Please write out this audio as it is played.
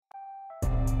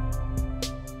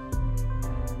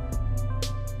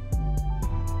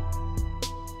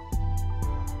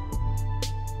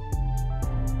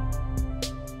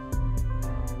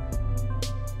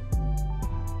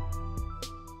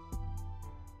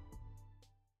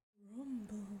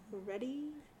Ready?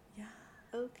 Yeah.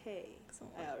 Okay.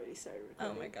 I already started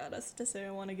recording. Oh my god, I was just saying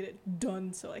I want to get it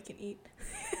done so I can eat.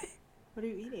 What are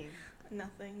you eating?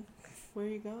 Nothing. Where are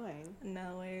you going?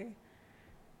 Nowhere.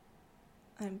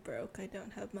 I'm broke. I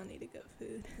don't have money to get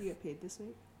food. You get paid this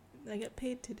week? I get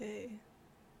paid today.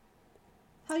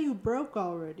 How you broke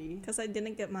already? Because I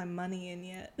didn't get my money in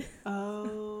yet.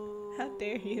 Oh. How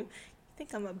dare you? You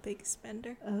think I'm a big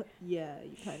spender? Yeah,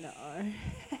 you kind of are.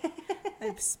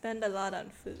 I spend a lot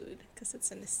on food because it's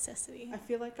a necessity. I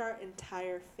feel like our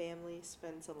entire family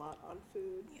spends a lot on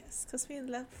food. Yes, because we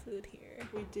love food here.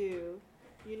 We do.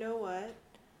 You know what?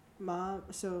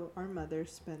 Our mother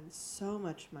spends so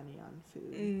much money on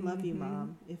food. Mm-hmm. Love you,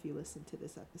 Mom, if you listen to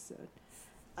this episode.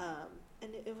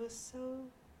 And it was so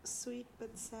sweet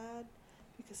but sad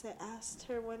because I asked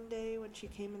her one day when she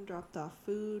came and dropped off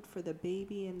food for the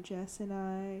baby and Jess and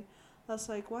I was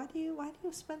like, why do you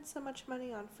spend so much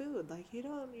money on food? Like, you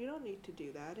don't need to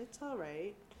do that. It's all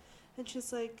right. And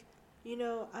she's like,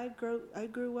 I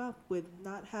grew up with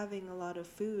not having a lot of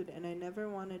food, and I never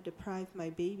want to deprive my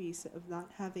babies of not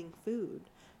having food.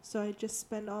 So I just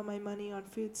spend all my money on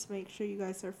food to make sure you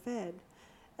guys are fed.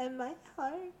 And my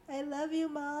heart, I love you,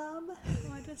 Mom.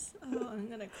 I'm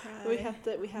gonna cry. We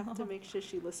have to make sure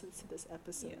she listens to this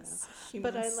episode yes, now. she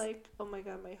But must. oh my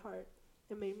God, my heart.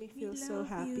 It made me feel We so love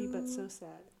happy but you. so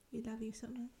sad. We love you so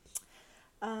much.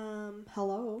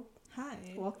 Hello.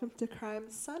 Hi. Welcome to Crime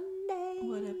Sunday.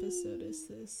 What episode is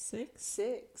this? 6?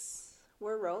 6.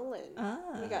 We're rolling.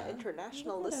 We got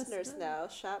international look at us listeners go. now.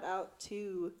 Shout out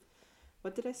to,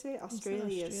 what did I say?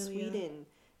 Australia, Australia. Sweden,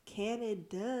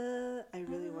 Canada. I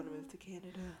really want to move to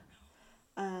Canada.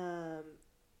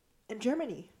 And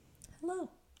Germany.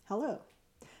 Hello.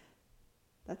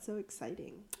 That's so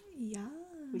exciting. Yeah.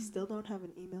 We still don't have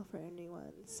an email for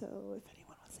anyone, so if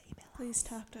anyone wants to email Please us,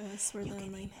 talk to us. We're you can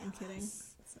lonely. I'm email kidding.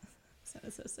 us.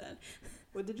 Sounded so sad.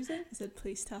 What did you say? I said,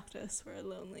 please talk to us. We're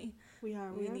lonely. We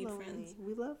are We need lonely. friends.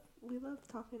 We love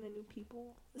talking to new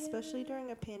people, especially Yeah.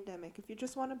 during a pandemic. If you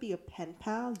just want to be a pen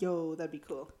pal, yo, that'd be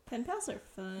cool. Pen pals are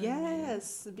fun.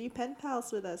 Yes, be pen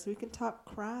pals with us. We can talk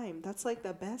crime. That's like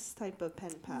the best type of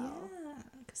pen pal. Yeah,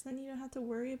 because then you don't have to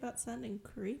worry about sounding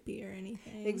creepy or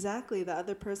anything. Exactly. The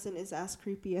other person is as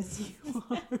creepy as you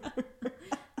are.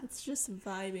 It's just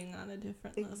vibing on a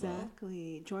different level.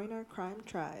 Exactly. Join our crime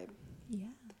tribe Yeah.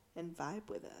 and vibe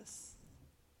with us.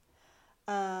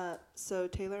 So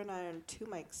Taylor and I are on 2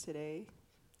 mics today.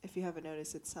 If you haven't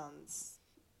noticed, it sounds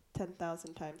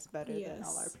 10,000 times better than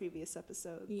all our Yes. previous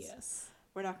episodes. Yes.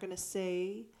 We're not gonna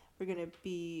say we're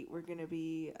gonna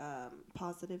be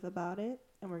positive about it,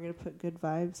 and we're gonna put good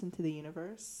vibes into the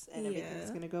universe, and everything's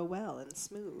Yeah. gonna go well and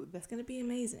smooth. It's going to be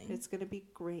amazing. It's gonna be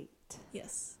great.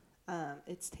 Yes.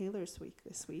 It's Taylor's week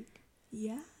this week.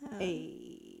 Yeah.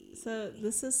 Hey. So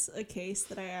this is a case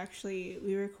that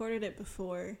we recorded it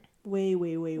before. Way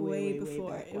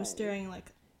before. back It was when. during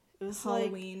like It was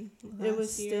Halloween. It was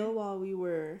last year. still while we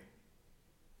were,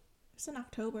 It was in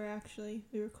October actually.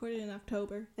 We recorded in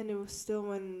October. and it was still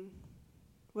when.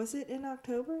 Was it in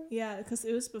October? Yeah, because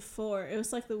it was before. It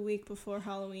was like the week before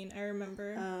Halloween. I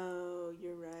remember. Oh,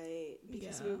 you're right.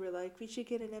 Because Yeah. we were like, we should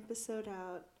get an episode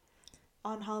out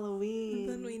on Halloween.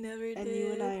 But then we never did. And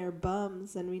you and I are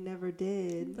bums, and we never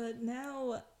did. But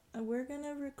now we're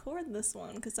gonna record this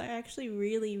one because I actually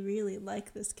really, really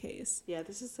like this case. Yeah,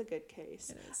 this is a good case.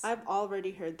 It is. I've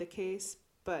already heard the case,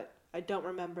 but I don't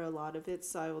remember a lot of it,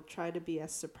 so I will try to be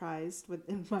as surprised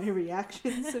in my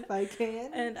reactions if I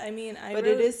can. And I mean, But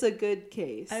it is a good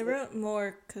case. I wrote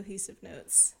more cohesive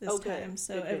notes this Okay, time,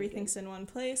 so good, everything's in one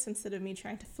place instead of me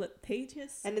trying to flip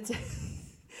pages. And it's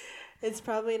it's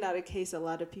probably not a case a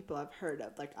lot of people have heard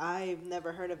of. Like, I've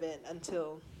never heard of it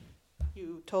until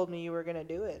you told me you were going to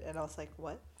do it. And I was like,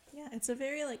 what? Yeah, it's a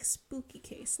very like spooky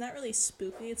case. Not really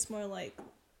spooky, it's more like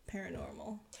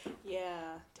paranormal.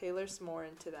 Yeah, Taylor's more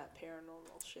into that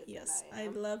paranormal shit Yes, than I I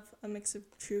am. love a mix of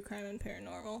true crime and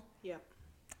paranormal. Yep.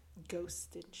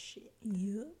 Ghost and shit.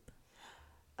 Yep.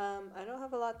 I don't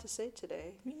have a lot to say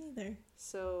today, Me neither.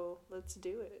 so let's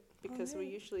do it. Because we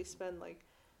Alright. usually spend like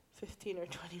 15 or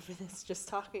 20 minutes just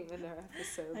talking in our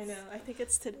episodes. I know. I think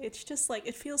it's today. It's just like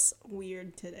it feels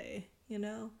weird today. You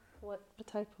know. What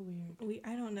type of weird?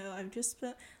 I don't know. I've just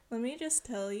spent. Let me just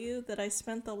tell you that I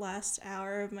spent the last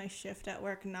hour of my shift at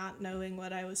work not knowing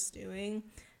what I was doing,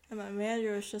 and my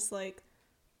manager was just like,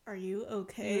 "Are you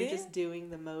okay?" You were just doing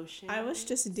the motion. I was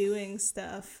just doing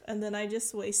stuff, and then I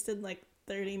just wasted like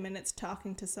 30 minutes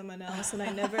talking to someone else, and I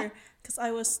never, because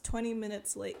I was 20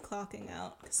 minutes late clocking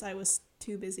out because I was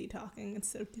too busy talking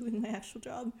instead of doing my actual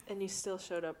job. And you still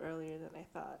showed up earlier than I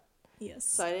thought. Yes.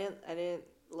 So I didn't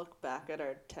look back at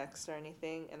our text or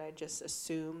anything, and I just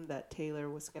assumed that Taylor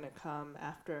was gonna come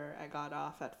after I got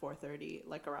off at 4:30,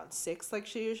 like around 6, like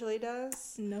she usually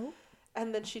does. Nope.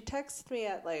 And then she texted me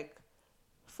at like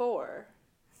 4,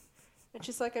 and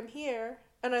she's like, "I'm here."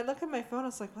 And I look at my phone. I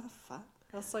was like, "What the fuck?"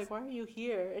 I was like, "Why are you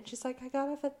here?" And she's like, "I got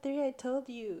off at 3. I told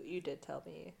you." You did tell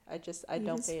me. I You don't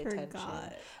just pay attention.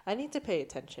 forgot. I need to pay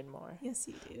attention more. Yes,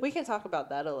 you do. We can talk about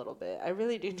that a little bit. I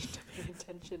really do need to pay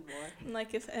attention more.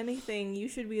 Like, if anything, you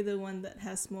should be the one that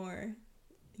has more.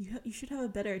 You should have a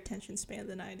better attention span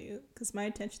than I do, because my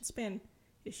attention span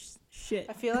is shit.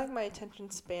 I feel like my attention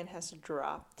span has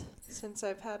dropped since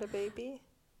I've had a baby.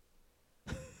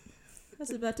 I was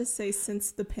about to say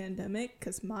since the pandemic,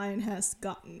 because mine has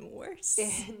gotten worse.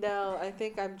 No, I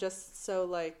think I'm just so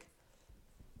like,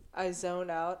 I zone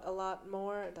out a lot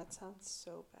more. That sounds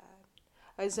so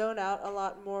bad. I zone out a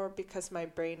lot more because my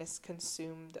brain is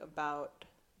consumed about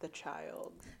the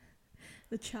child.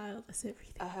 The child is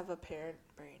everything. I have a parent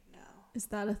brain now. Is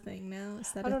that a thing now?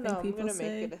 Is that I a don't thing know. I'm people gonna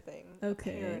say? make it a thing.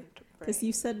 Okay. Parent Because brain.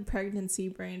 you said pregnancy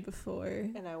brain before.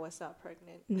 And I was not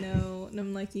pregnant. No, and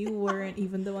I'm like, you weren't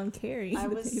even the one carrying I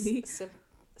the was baby.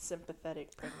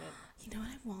 sympathetic pregnant. You know what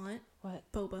I want? What?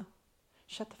 Boba.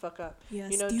 Shut the fuck up.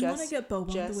 Yes. You know, do you want to Jess- get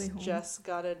boba on the way home? Jess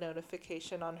got a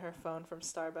notification on her phone from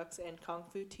Starbucks and Kung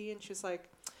Fu Tea, and she's like,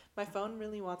 "My phone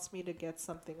really wants me to get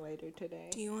something later today."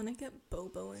 Do you want to get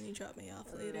boba when you drop me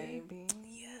off later? Maybe.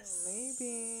 Yes.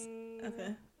 Maybe.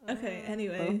 Okay. Okay,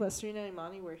 anyway. Boba, Serena and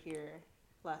Imani were here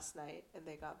last night, and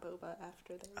they got boba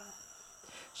after they left.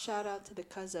 Shout out to the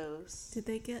Cuzzos. Did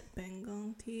they get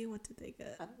Bangong tea? What did they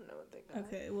get? I don't know what they got.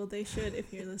 Okay, well, they should,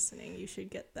 if you're listening, you should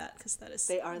get that, because that is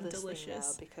They are listening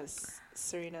delicious. now because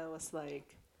Serena was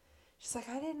like, she's like,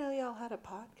 "I didn't know y'all had a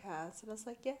podcast," and I was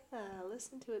like, "Yeah,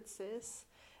 listen to it, sis."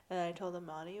 And I told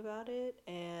Imani about it,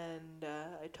 and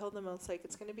I told them, I was like,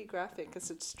 "It's gonna be graphic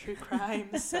because it's true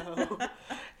crime, so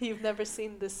you've never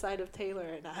seen this side of Taylor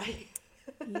and I."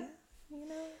 Yeah, you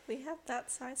know, we have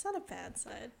that side. It's not a bad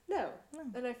side. No. No.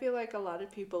 And I feel like a lot of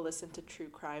people listen to true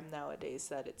crime nowadays,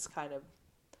 that it's kind of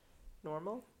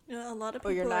normal. You know, a lot of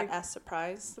people Or you're not are, as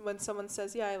surprised when someone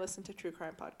says, "Yeah, I listen to true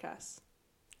crime podcasts."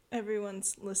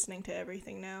 everyone's listening to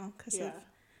everything now, because Yeah. of,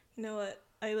 you know what,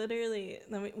 I literally,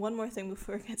 one more thing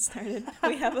before we get started.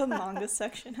 We have a manga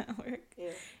section at work.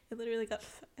 Yeah. It literally got,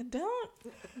 don't.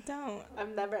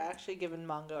 I've never actually given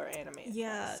manga or anime advice,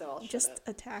 Yeah, so I'll just shut up.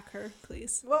 attack her,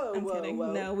 please. Whoa, I'm whoa, kidding.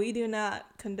 whoa. No, we do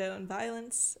not condone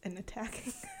violence and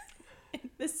attacking in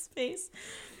this space.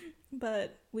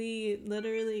 But we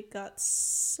literally got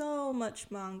so much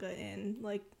manga in,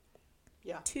 like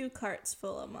Yeah. 2 carts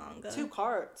full of manga. 2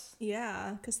 cards.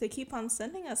 Yeah, because they keep on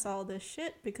sending us all this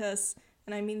shit because,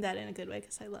 and I mean that in a good way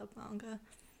because I love manga,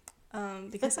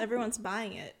 because everyone's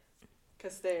buying it.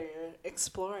 Because they're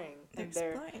exploring. They're And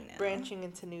they're exploring now. branching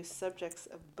into new subjects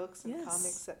of books and Yes,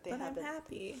 comics that they but I'm haven't.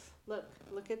 happy.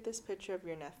 Look at this picture of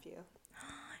your nephew.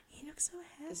 He looks so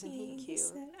happy. Isn't he cute?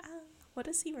 said, what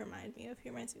does he remind me of? He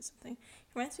reminds me of something.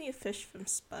 He reminds me of Fish from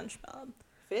SpongeBob.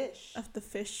 Fish. Of the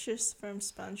fishes from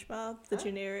SpongeBob. The Huh?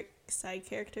 generic side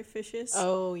character fishes.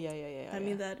 Oh, yeah. I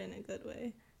mean that in a good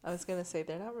way. I was going to say,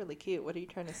 they're not really cute. What are you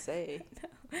trying to say?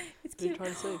 It's What are you cute.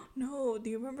 trying to say? No, do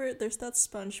you remember there's that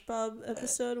SpongeBob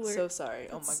episode where So sorry.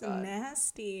 Oh, my it's God.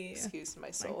 nasty. Excuse my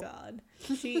My soul. God.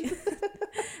 She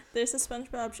there's a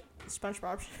SpongeBob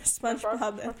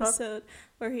episode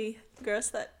where he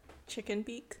grows that chicken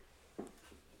beak.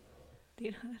 Do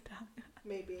you know what I'm talking about?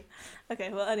 Maybe.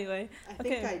 Okay, well anyway, I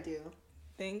think Okay. I do.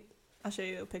 I'll show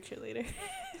you a picture later.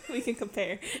 We can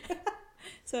compare.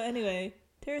 So anyway,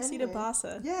 Teresita Anyway,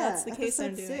 Basa. Yeah, That's the case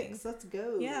I'm episode doing. 6. Let's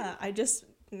go. Yeah, I just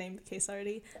named the case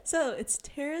already. So it's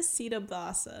Teresita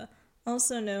Basa,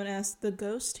 also known as the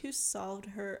ghost who solved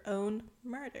her own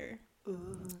murder.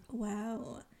 Ooh.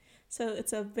 Wow. So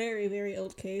it's a very, very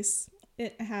old case.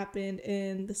 It happened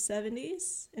in the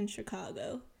 70s in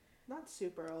Chicago. Not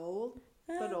super old,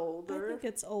 but I older. think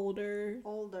it's older.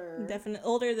 Older. Definitely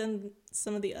older than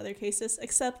some of the other cases,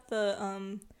 except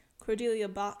the Cordelia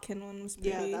Botkin one was pretty.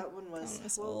 Yeah, that one was.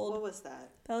 was What old. was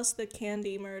that? That was the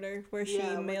Candy murder where she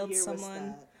Yeah, what mailed year was someone.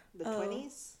 that? The Oh.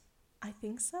 20s? I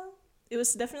think so. It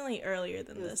was definitely earlier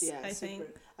than It was, this. yeah, I super.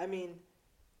 think. I mean,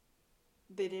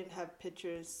 they didn't have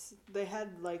pictures. They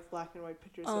had like black and white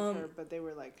pictures of Um, her, but they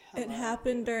were like. It hella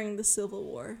happened new. during the Civil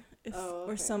War, Oh,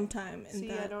 or okay. sometime in See,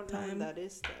 that I don't know time. when that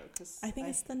is though, because I think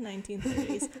it's the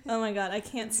 1930s. Oh my God, I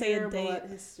can't say a terrible date. at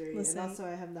history, Listen. and also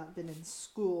I have not been in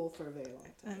school for a very long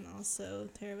time. I'm also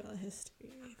terrible at history.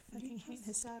 I fucking You hate just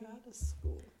history. got out of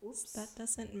school. Oops. That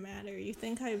doesn't matter. You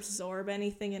think I absorb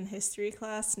anything in history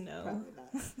class? No. Probably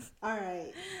not. All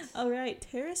right. All right,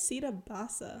 Teresita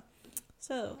Basa.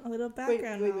 So, a little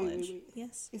background wait, knowledge. wait.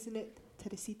 Yes. Isn't it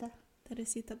Teresita?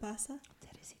 Teresita Basa?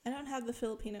 Teresita. I don't have the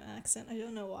Filipino accent. I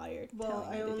don't know why you're Well, telling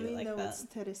me I to do only it like know that. it's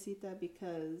Teresita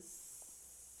because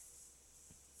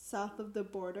south of the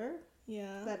border,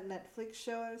 Yeah. that Netflix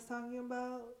show I was talking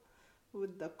about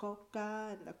with the coca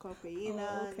and the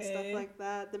cocaina and stuff okay. like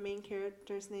that, the main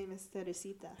character's name is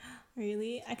Teresita.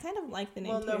 Really? I kind of like the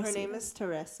name Well, no, her Teresita. name is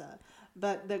Teresa,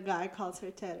 but the guy calls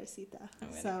her Teresita.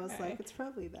 So I was like, it's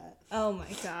probably that. Oh my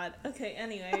god. Okay,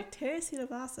 anyway, Teresita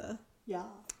Basa. Yeah.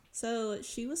 So,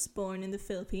 she was born in the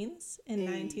Philippines in Hey.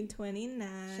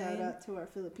 1929. Shout out to our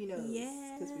Filipinos.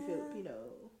 Yeah. Because we Filipino.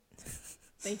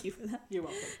 Thank you for that. You're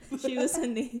welcome. She was a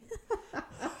native.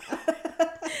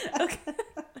 Okay.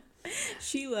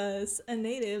 She was a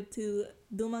native to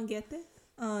Dumaguete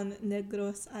on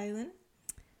Negros Island,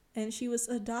 and she was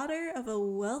a daughter of a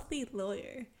wealthy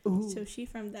lawyer. Ooh. So she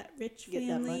from that rich Get that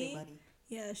family. money.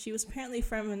 Yeah, she was apparently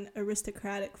from an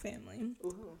aristocratic family.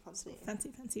 Ooh, fancy.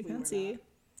 Fancy, We were fancy.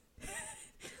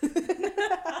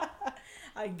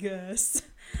 I guess.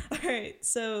 All right,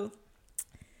 so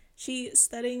she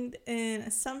studied in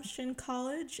Assumption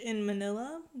College in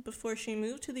Manila before she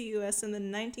moved to the U.S. in the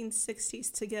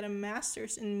 1960s to get a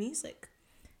master's in music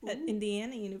at Ooh.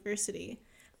 Indiana University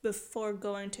before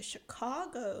going to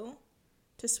Chicago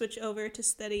to switch over to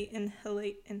study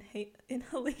inhalation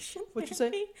What'd you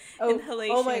say? therapy. Oh,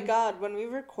 Inhalation. oh my god, when we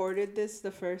recorded this the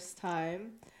first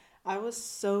time, I was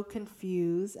so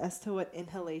confused as to what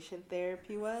inhalation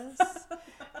therapy was.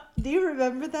 Do you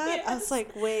remember that? I was Yes.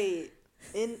 like, wait,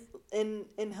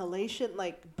 inhalation,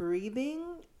 like breathing?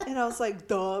 And I was like,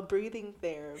 duh, breathing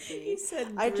therapy. You said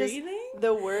I just- breathing?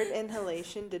 The word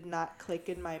inhalation did not click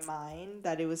in my mind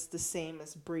that it was the same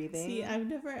as breathing. See, I've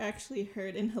never actually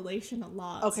heard inhalation a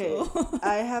lot. Okay, So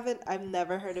I've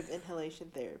never heard of inhalation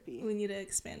therapy. we need to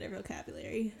expand our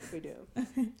vocabulary. We do.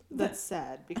 That's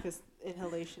sad because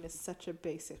inhalation is such a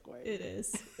basic word. It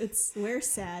is. We're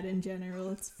sad in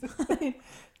general. It's fine.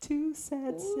 Two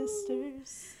sad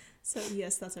sisters. So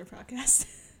yes, that's our podcast.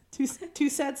 Two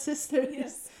sad sisters.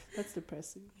 Yes. That's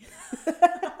depressing.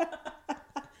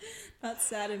 Not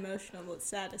sad emotional, but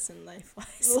saddest in life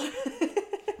wise.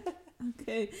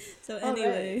 Okay. So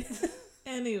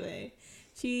anyway,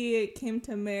 she came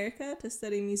to America to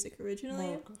study music originally.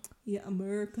 America. Yeah,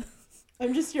 America.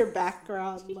 I'm just your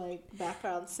background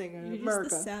singer. You're just America.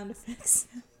 the sound effects.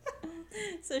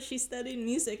 So she studied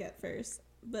music at first,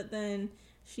 but then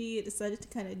she decided to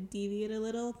kind of deviate a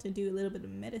little to do a little bit of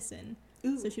medicine.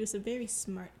 Ooh, So she was a very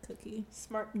smart cookie,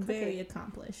 smart cookie. very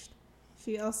accomplished.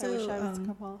 She also I wish I was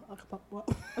what?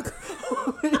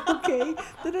 Okay,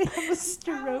 did I have a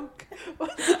stroke?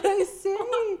 What did I say?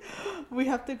 We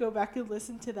have to go back and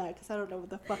listen to that because I don't know what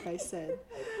the fuck I said.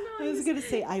 I was gonna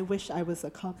say I wish I was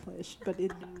accomplished, but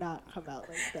it did not come out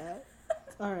like that.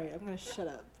 All right, I'm gonna shut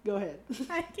up. Go ahead.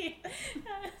 I can't.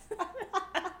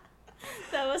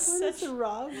 That was What such. is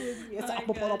wrong with me? Oh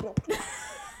my God.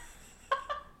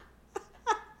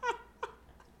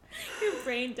 Your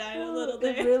brain died a little It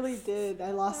there. really did.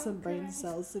 I lost some brain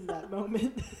cells in that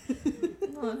moment. I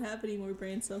don't have any more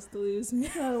brain cells to lose.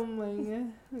 Oh my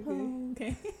god.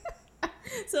 Okay. Okay.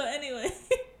 So anyway,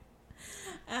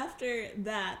 after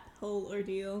that whole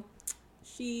ordeal,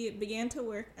 she began to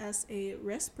work as a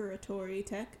respiratory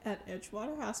tech at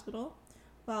Edgewater Hospital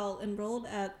while enrolled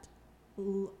at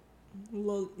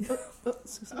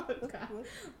Susan, Oh, God. what?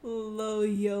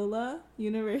 Loyola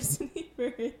University for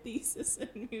her thesis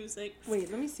in music. Wait,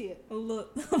 let me see it. Oh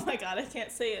my god, I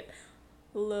can't say it.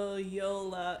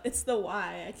 Loyola. It's the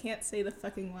Y. I can't say the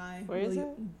fucking Y. Where is it?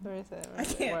 Where is it? I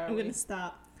can't. I'm gonna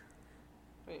stop.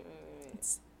 Wait.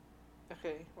 It's...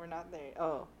 Okay, we're not there.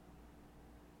 Oh.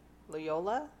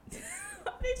 Loyola?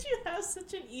 Why did you have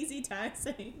such an easy time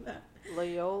saying that?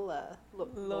 Loyola.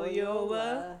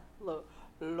 Loyola.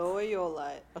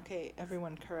 Loyola. Okay,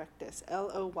 everyone correct this.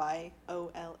 Loyola.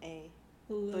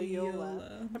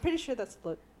 Loyola. I'm pretty sure that's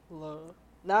Lo.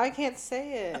 Now I can't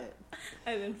say it.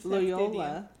 I infected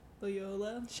Loyola. you.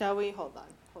 Loyola. Shall we? Hold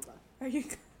on. Are you?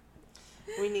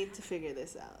 We need to figure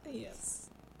this out. Yes.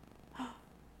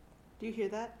 Do you hear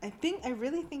that? I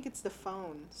really think it's the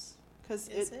phones. Cause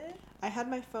Is it? I had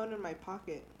my phone in my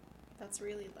pocket. That's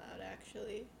really loud,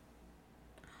 actually.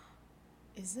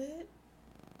 Is it?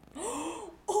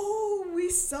 Oh, we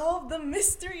solved the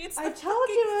mystery. It's the I told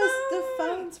fucking you it was the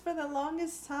phone. phones for the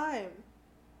longest time.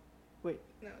 Wait,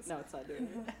 No, it's no, it's not doing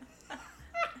it.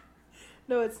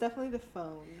 No, it's definitely the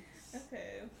phones.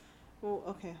 Okay. Well,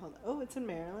 okay, hold on. Oh, it's in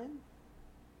Maryland?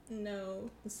 No,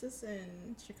 this is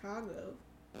in Chicago.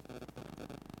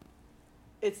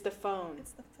 It's the phone.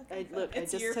 It's the fucking phone. I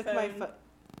It's just your took phone. my phone.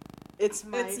 It's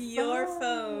my It's your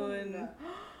phone.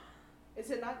 Is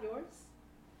it not yours?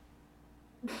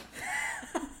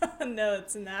 No,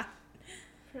 it's not.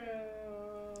 Pro.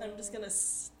 I'm just gonna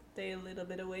stay a little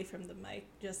bit away from the mic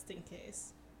just in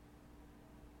case.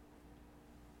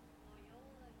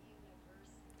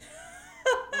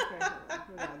 Okay,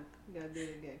 hold on. We gotta do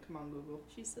it again. Come on, Google.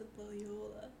 She said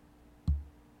Loyola.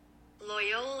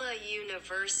 Loyola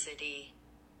University.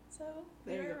 So,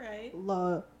 There you you're go.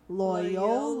 right.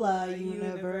 Loyola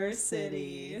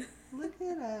University. Look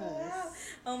at us. Wow.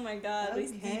 Oh my god, we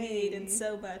Okay. deviated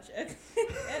so much. Okay.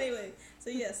 Anyway, so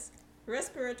yes,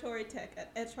 respiratory tech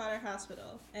at Edgewater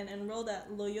Hospital and enrolled at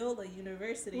Loyola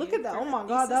University. Look at that. Oh my This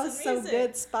god, that is was so amazing.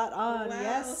 good. Spot on. Wow,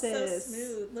 Yes, so sis.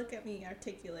 smooth. Look at me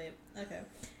articulate. Okay.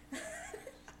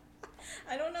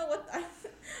 I don't know what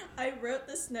I wrote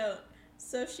this note.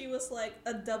 So she was like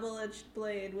a double-edged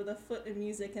blade with a foot in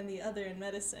music and the other in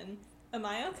medicine. Am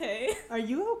I okay? Are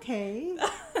you okay?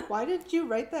 Why did you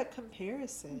write that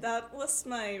comparison? That was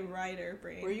my writer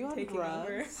brain. Were you on taking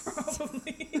drugs? over?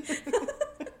 Probably.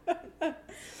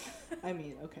 I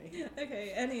mean, okay.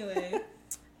 Okay, anyway.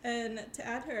 And to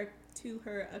add to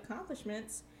her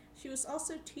accomplishments, she was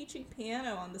also teaching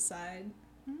piano on the side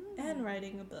and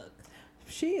writing a book.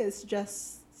 She is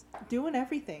just doing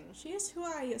everything. She is who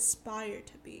I aspire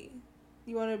to be.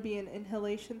 You want to be an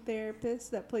inhalation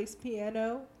therapist that plays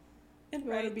piano? And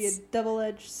You want to be a writes.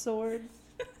 double-edged sword?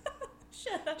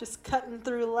 Shut up. Just cutting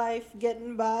through life,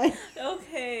 getting by?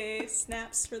 Okay,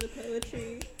 snaps for the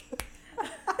poetry.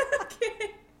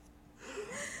 Okay.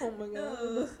 Oh my god.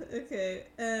 Oh, okay.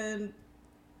 And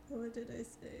what did I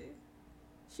say?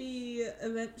 She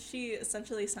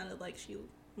essentially sounded like she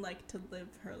liked to live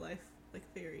her life like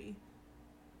very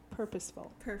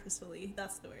Purposeful. purposefully.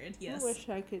 That's the word. Yes. I wish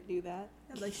I could do that.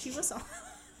 Like she was on.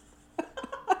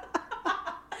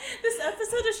 This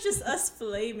episode is just us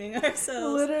flaming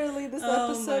ourselves. Literally, this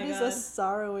Oh episode my is God. us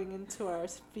sorrowing into our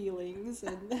feelings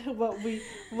and what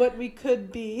we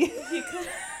could be. You could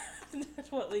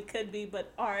not what we could be,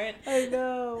 but aren't. I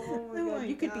know. Oh my Oh god. my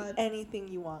You could God. be anything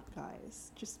you want,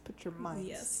 guys. Just put your mind.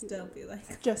 Yes, to don't it. be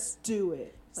like Just do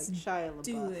it. Like Just Shia LaBeouf.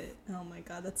 do it. Oh my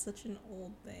god, that's such an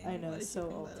old thing. I know, Why did you so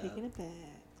bring old. that Taking up? it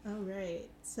back. All right.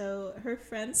 So her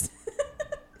friends,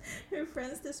 her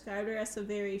friends described her as a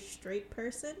very straight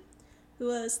person, who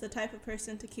was the type of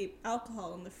person to keep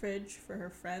alcohol in the fridge for her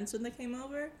friends when they came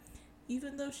over,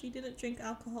 even though she didn't drink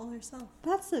alcohol herself.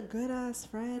 That's a good ass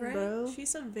friend, Right? bro.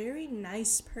 She's a very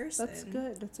nice person. That's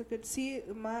good. That's a good. See,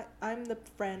 I'm the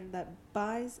friend that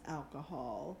buys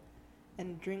alcohol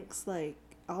and drinks like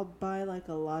I'll buy like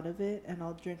a lot of it and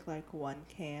I'll drink like one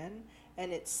can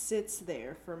and it sits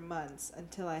there for months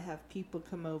until I have people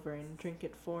come over and drink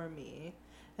it for me.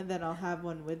 And then I'll have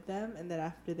one with them, and then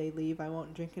after they leave, I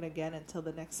won't drink it again until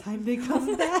the next time they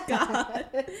come back. God.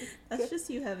 That's just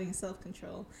you having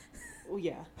self-control. Oh,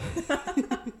 yeah.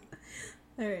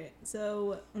 All right.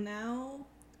 So now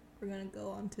we're gonna go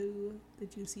on to the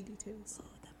juicy details. Oh,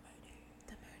 the murder.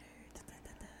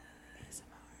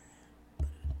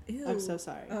 The murder. Ew. I'm so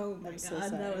sorry. Oh my I'm god, so sorry.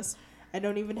 that was. I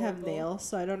don't even have horrible. nails,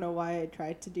 so I don't know why I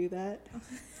tried to do that.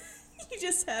 You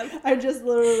just have. I just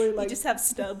literally like You just have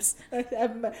stubs. I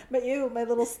have my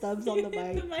little stubs on the The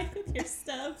mic. mic with your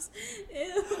stubs.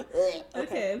 Ew.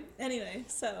 Okay. Anyway,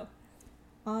 so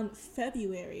on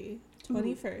February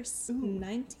 21st, Ooh.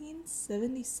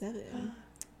 1977,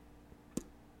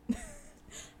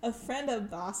 a friend of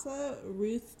Bassa,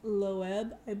 Ruth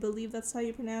Loeb, I believe that's how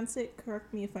you pronounce it.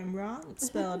 Correct me if I'm wrong. It's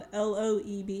spelled Loeb.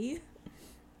 Lobe.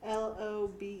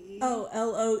 Oh,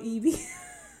 Loeb.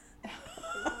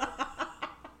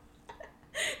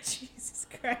 Jesus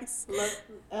Christ.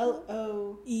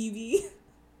 Loeb. Evie.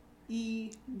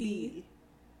 B.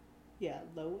 Yeah,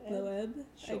 Loeb. Loeb,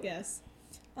 I Sure. guess.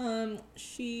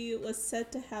 She was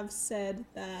said to have said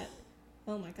that,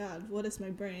 oh my god, what is my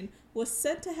brain? Was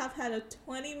said to have had a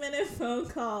 20-minute phone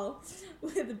call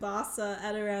with Bassa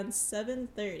at around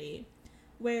 7:30,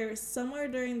 where somewhere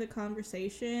during the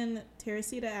conversation,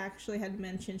 Teresita actually had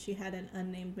mentioned she had an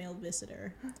unnamed male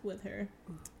visitor with her.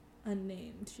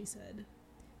 Unnamed, she said.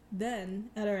 Then,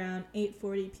 at around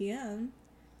 8:40 p.m.,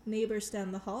 neighbors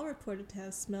down the hall reported to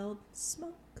have smelled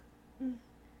smoke. Mm.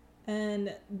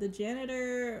 And the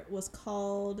janitor was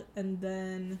called, and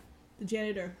then the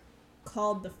janitor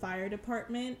called the fire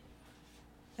department.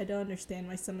 I don't understand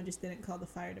why someone just didn't call the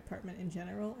fire department in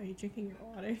general. Are you drinking your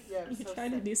water? Yeah, I'm You're so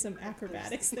trying to sick. do some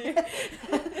acrobatics there.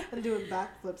 I'm doing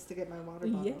backflips to get my water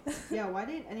bottle. Yeah. Yeah, why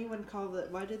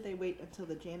did they wait until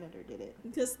the janitor did it?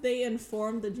 Because they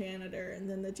informed the janitor, and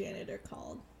then the janitor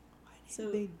called. Why So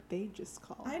they just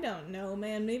call? I don't know,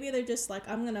 man. Maybe they're just like,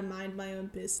 I'm gonna mind my own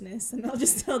business and I'll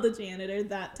just tell the janitor,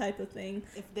 that type of thing.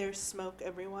 If there's smoke,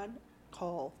 everyone,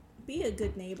 call. Be a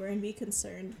good neighbor and be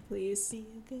concerned, please. Be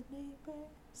a good neighbor.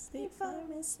 State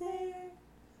Farm is there.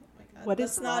 Oh my god. What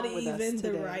That's is not wrong with us even the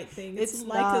today? right thing. It's It's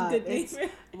like not. a good It's-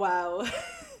 neighbor. Wow.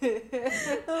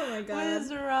 Oh my god. What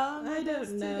is wrong I with don't us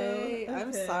know. today? I'm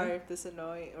Okay. sorry if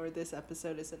this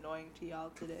episode is annoying to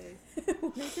y'all today.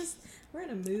 we're in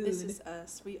a mood. This is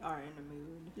us. We are in a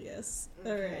mood. Yes. Okay.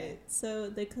 Alright.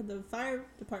 So the fire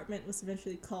department was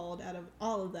eventually called out of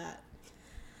all of that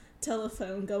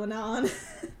telephone going on.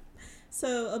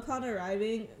 So upon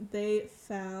arriving, they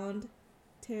found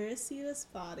Teresita's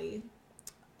body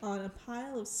on a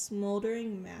pile of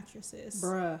smoldering mattresses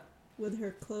Bruh. with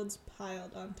her clothes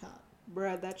piled on top.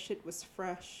 Bruh, that shit was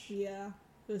fresh. Yeah.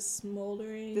 It was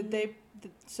smoldering.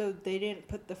 So they didn't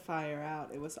put the fire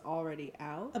out. It was already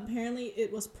out? Apparently,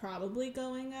 it was probably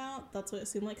going out. That's what it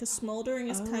seemed like. Because smoldering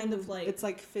is kind of like... It's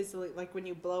like fizzling, like when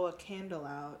you blow a candle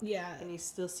out. Yeah. And you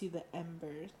still see the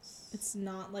embers. It's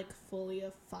not like fully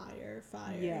a fire.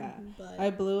 Yeah. But I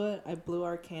blew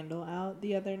our candle out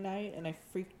the other night, and I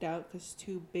freaked out because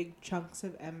 2 big chunks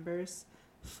of embers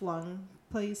flung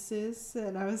places,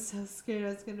 and I was so scared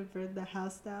I was gonna burn the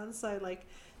house down. So I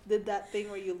did that thing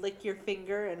where you lick your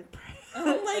finger and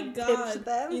oh my and pinch god!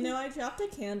 them. You know, I dropped a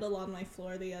candle on my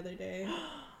floor the other day.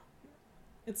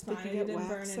 It's Did fine. you I get didn't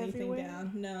burn wax anything everywhere?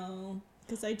 down. No,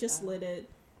 because I just Oh. lit it,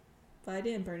 but I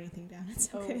didn't burn anything down. It's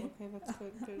okay. Oh, okay, that's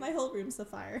good. My whole room's a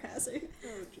fire hazard. Oh,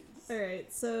 jeez.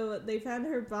 Alright, so they found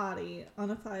her body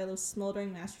on a pile of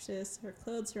smoldering mattresses. Her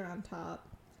clothes were on top.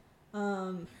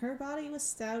 Her body was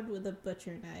stabbed with a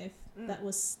butcher knife that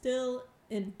was still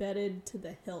embedded to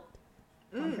the hilt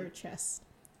on her chest.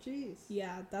 Jeez.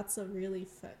 Yeah, that's a really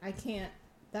I can't.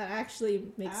 That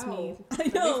actually makes me. Ow. I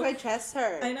That know. makes my chest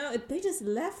hurt. I know. They just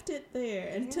left it there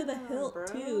and to the Yeah, hilt bro.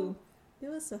 too. It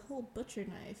was a whole butcher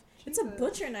knife. It's a Jesus.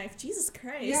 butcher knife. Jesus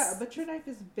Christ. Yeah, a butcher knife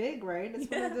is big, right? It's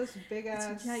one Yeah. of those big ass.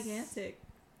 It's gigantic.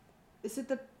 Is it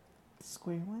the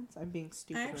square ones? I'm being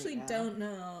stupid. I actually right now. don't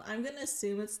know. I'm gonna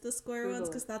assume it's the square ones Google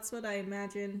because it. that's what I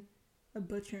imagine a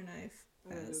butcher knife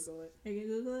I'm gonna as. Google it. Are you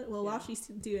gonna Google it? Well, while Yeah. she's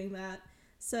doing that,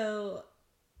 so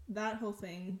that whole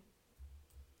thing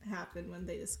happened when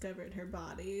they discovered her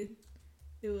body.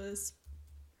 It was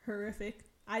horrific.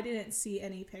 I didn't see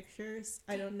any pictures.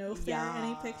 I don't know if there are any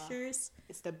Yeah. pictures.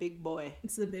 It's the big boy.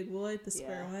 It's the big boy, the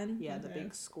square one. Yeah, the Okay.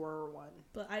 big square one.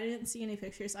 But I didn't see any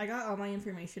pictures. I got all my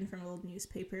information from old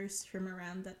newspapers from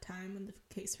around that time when the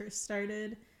case first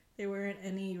started. There weren't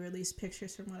any released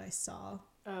pictures from what I saw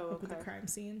Oh, of the okay. crime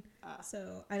scene. Ah.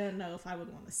 So I don't know if I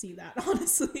would want to see that,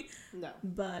 honestly. No.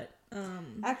 But,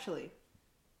 Actually,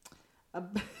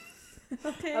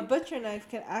 okay. a butcher knife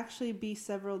can actually be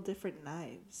several different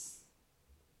knives.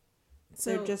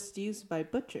 So They're just used by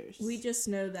butchers. we just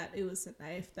know that it was a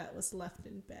knife that was left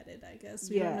embedded, I guess.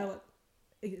 We don't Yeah. know what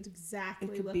it exactly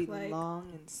It could looked be like. long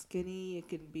and skinny. It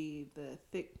could be the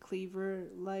thick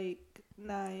cleaver-like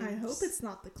knives. I hope it's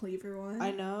not the cleaver one.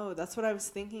 I know. That's what I was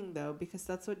thinking, though, because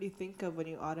that's what you think of when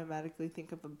you automatically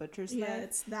think of a butcher's Yeah, knife.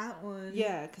 it's that one.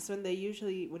 Yeah, because when you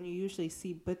usually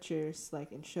see butchers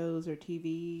like in shows or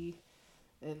TV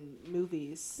and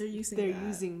movies, They're using they're that.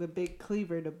 using the big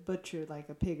cleaver to butcher like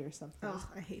a pig or something. Oh,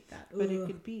 I hate that. But it Ugh.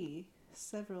 could be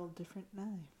several different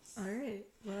knives. All right.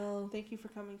 Well, Thank you for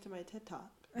coming to my TED Talk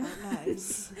about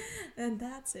knives. and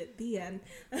that's it. The end.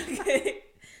 Okay.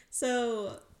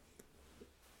 So,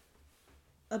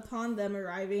 upon them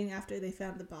arriving after they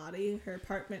found the body, her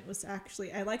apartment was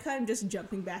actually. I like how I'm just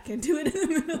jumping back into it in the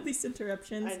middle of these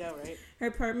interruptions. I know, right? Her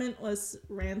apartment was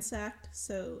ransacked,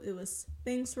 so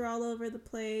things were all over the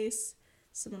place.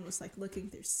 Someone was like looking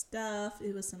through stuff.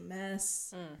 It was a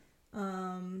mess.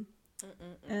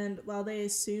 And while they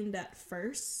assumed at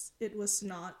first there was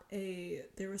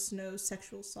no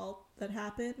sexual assault that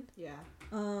happened, Yeah.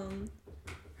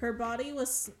 her body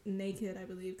was naked, I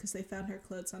believe, because they found her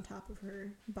clothes on top of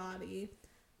her body.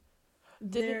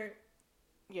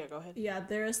 Yeah, go ahead. Yeah,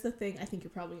 there is the thing, I think you're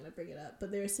probably going to bring it up,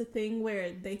 but there's the thing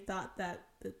where they thought that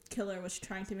the killer was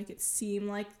trying to make it seem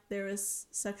like there was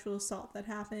sexual assault that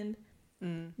happened,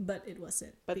 but it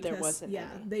wasn't. But there wasn't Yeah,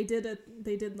 any.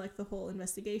 they did like the whole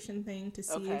investigation thing to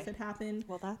see Okay. if it happened.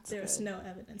 Well, that's There's good. no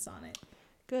evidence on it.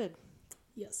 Good.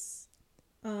 Yes.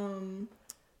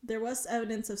 There was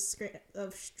evidence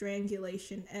of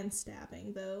strangulation and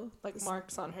stabbing, though. Like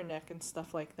marks on her neck and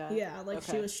stuff like that. Yeah, like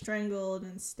she Okay. was strangled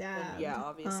and And stabbed. yeah,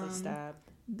 obviously stabbed.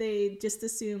 They just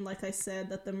assumed, like I said,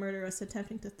 that the murderer was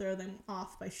attempting to throw them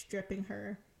off by stripping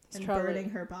her and probably- burning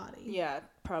her body. Yeah,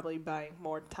 probably buying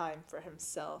more time for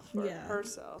himself or Yeah.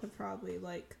 herself. To probably,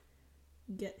 like,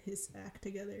 get his act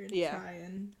together and Yeah. try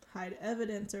and hide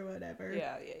evidence or whatever.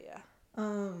 Yeah.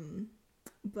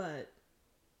 But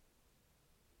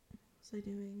what was I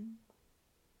doing?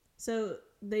 So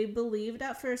they believed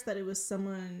at first that it was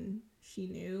someone she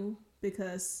knew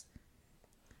because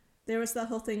there was that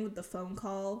whole thing with the phone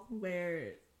call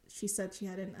where she said she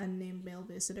had an unnamed male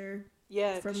visitor.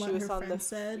 Yeah, From she what was her on friend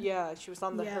said. Yeah, she was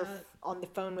on Yeah. on the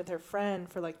phone with her friend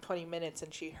for like 20 minutes,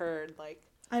 and she heard like.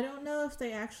 I don't know if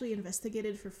they actually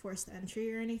investigated for forced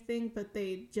entry or anything, but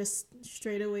they just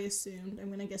straight away assumed, I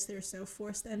mean, I guess there's no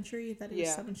forced entry, that it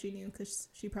was someone she knew because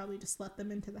she probably just let them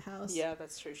into the house. Yeah,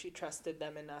 that's true. She trusted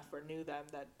them enough or knew them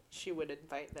that she would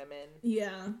invite them in.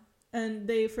 Yeah. And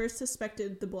they first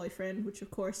suspected the boyfriend, which of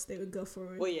course they would go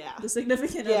for Well, yeah. the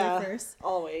significant other first.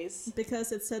 Always.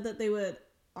 Because it said that they would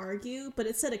argue, but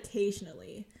it said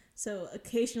occasionally. So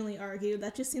occasionally argue,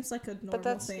 that just seems like a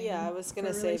normal thing. Yeah, I was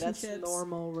gonna say that's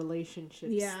normal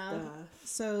relationship stuff.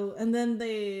 So, and then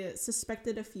they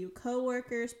suspected a few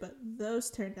co-workers, but those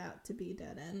turned out to be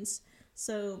dead ends.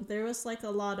 So there was like a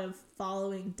lot of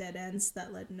following dead ends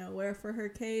that led nowhere for her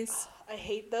case. I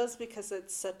hate those because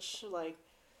it's such like,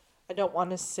 I don't want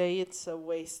to say it's a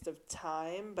waste of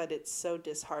time, but it's so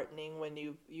disheartening when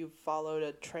you followed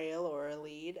a trail or a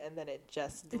lead and then it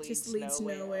just leads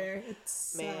nowhere. It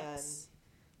sucks.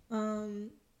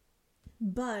 Man.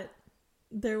 But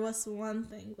there was one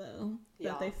thing though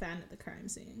that they found at the crime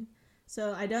scene.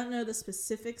 So I don't know the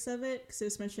specifics of it because it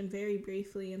was mentioned very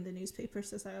briefly in the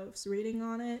newspapers as I was reading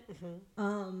on it.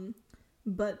 Mm-hmm.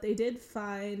 But they did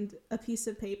find a piece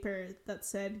of paper that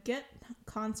said, get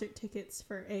concert tickets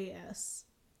for AS.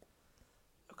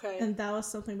 Okay. And that was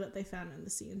something that they found in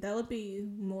the scene. That would be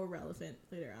more relevant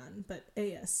later on, but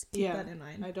AS, keep that in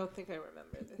mind. I don't think I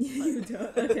remember this. You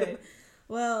don't? Okay.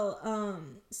 Well,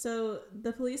 so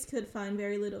the police could find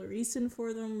very little reason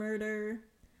for the murder.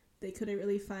 They couldn't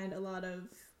really find a lot of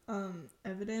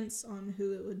evidence on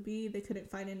who it would be. They couldn't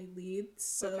find any leads.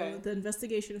 So the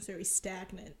investigation was very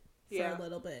stagnant. For a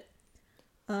little bit.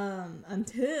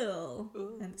 Until,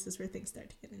 and this is where things start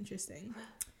to get interesting,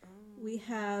 we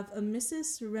have a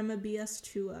Mrs. Remabias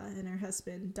Chua and her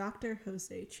husband, Dr.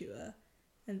 Jose Chua,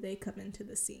 and they come into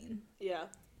the scene. Yeah.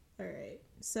 All right.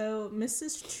 So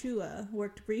Mrs. Chua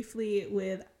worked briefly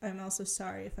with, I'm also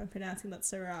sorry if I'm pronouncing that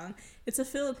so wrong, it's a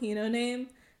Filipino name.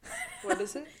 What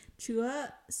is it?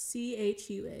 Chua,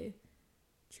 C-H-U-A.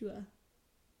 Chua.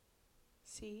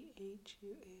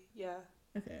 C-H-U-A, yeah.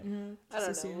 Okay, I don't know.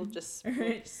 We'll just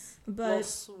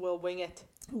we'll wing it.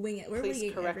 Wing it. We're Please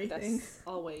winging correct everything. Us,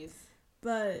 always.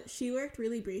 But she worked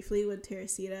really briefly with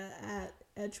Teresita at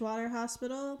Edgewater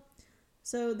Hospital,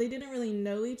 so they didn't really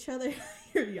know each other.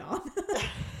 You're yawn.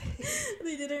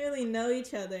 They didn't really know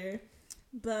each other,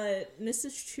 but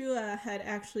Mrs. Chua had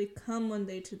actually come one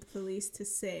day to the police to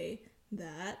say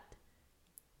that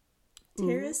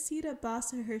Teresita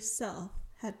Basa herself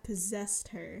had possessed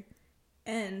her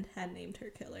and had named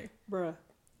her killer. Bruh.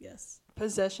 Yes.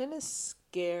 Possession is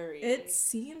scary. It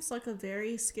seems like a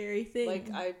very scary thing.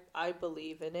 Like, I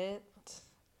believe in it.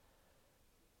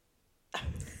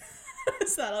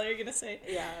 Is that all you're going to say?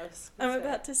 Yeah. I'm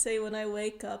about to say when I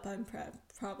wake up, I'm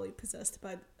probably possessed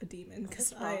by a demon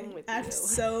because I act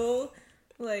so...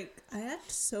 Like, I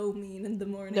act so mean in the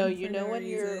morning. No, you know when reason.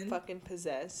 you're fucking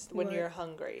possessed? When you're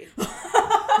hungry.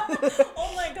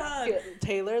 Oh my god.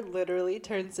 Taylor literally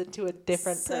turns into a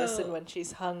different person when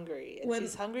she's hungry. And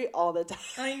she's hungry all the time.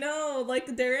 I know.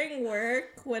 Like, during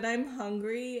work, when I'm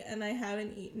hungry and I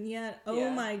haven't eaten yet,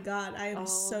 oh my god, I am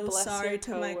so sorry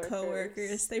to my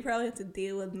coworkers. They probably have to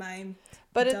deal with my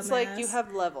But it's like you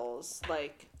have levels.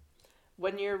 Like,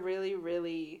 when you're really,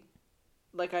 really...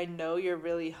 Like, I know you're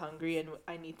really hungry and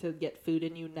I need to get food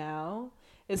in you now.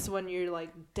 It's when you're, like,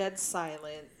 dead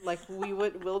silent. Like,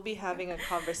 we'll be having a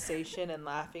conversation and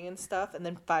laughing and stuff, and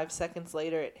then 5 seconds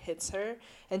later it hits her,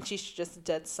 and she's just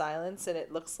dead silence, and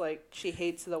it looks like she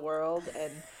hates the world,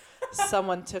 and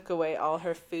someone took away all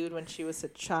her food when she was a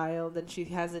child, and she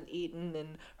hasn't eaten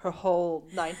in her whole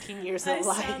 19 years of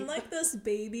life. I sound like those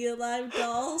Baby Alive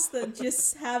dolls that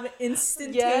just have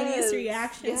instantaneous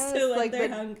reactions to when they're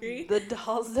hungry. The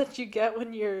dolls that you get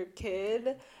when you're a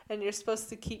kid, and you're supposed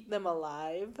to keep them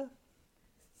alive.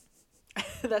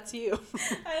 That's you.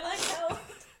 I like how...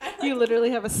 You literally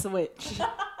have a switch.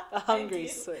 A hungry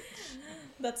switch.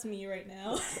 That's me right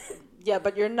now. Yeah,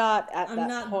 but you're not at I'm that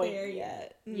not point there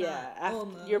yet.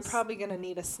 You're probably going to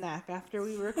need a snack after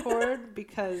we record,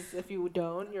 because if you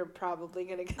don't, you're probably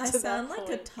going to get to that point. I sound like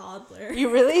a toddler.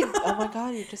 You really? Oh my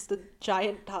god, you're just a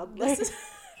giant toddler. This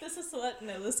is what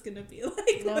Noah's going to be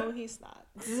like. No, he's not.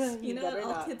 You know what?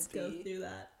 All kids go through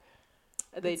that.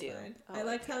 They It's do. fine. Oh, I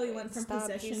like how can't we wait. went from Stop.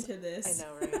 possession to this. I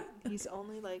know, right? He's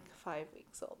only like 5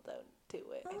 weeks old. Don't do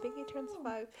it. I think he turns Oh.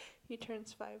 5. He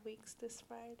turns 5 weeks this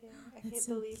Friday. I That's can't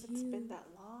so believe it's been cute. that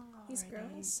long already. He's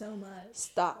growing so much.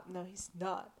 Stop. No, he's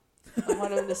not. I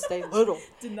want him to stay little.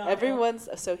 Denial. Everyone's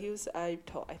so he was. I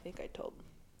think I told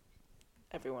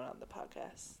everyone on the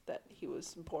podcast that he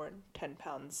was born 10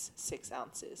 pounds 6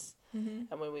 ounces,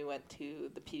 Mm-hmm. and when we went to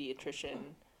the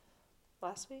pediatrician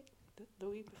last week, the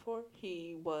week before,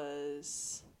 he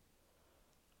was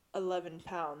 11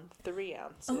 pound 3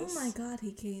 ounces. Oh my god,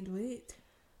 he gained weight.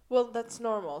 Well, that's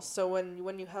normal. So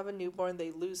when you have a newborn,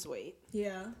 they lose weight,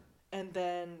 Yeah. and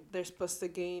then they're supposed to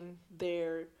gain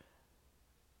their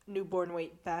newborn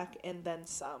weight back and then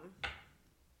some.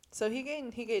 So he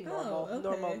gained normal, Oh, okay.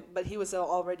 normal, but he was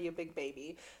already a big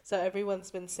baby. So everyone's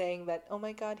been saying that, oh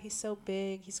my God, he's so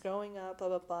big, he's growing up, blah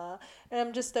blah blah. And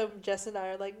I'm just Jess and I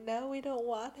are like, no, we don't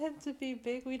want him to be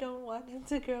big. We don't want him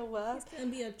to grow up. He's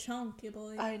gonna be a chunky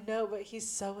boy. I know, but he's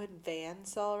so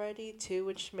advanced already too,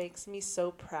 which makes me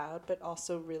so proud, but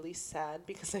also really sad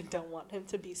because I don't want him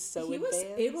to be so he advanced.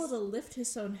 was able to lift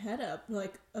his own head up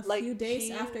like a Like, few days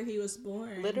he- after he was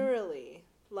born. Literally.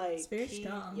 Like, He's very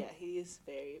strong. Yeah, he is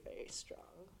very, very strong.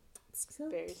 It's so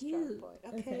Very strong cute. boy.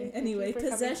 Okay, Okay. thank anyway, you for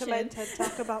coming to my possession. TED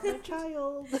Talk about my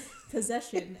child.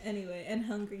 Possession, anyway, and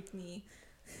hungry me.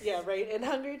 Yeah, right. And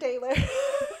Hungry Taylor.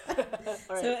 All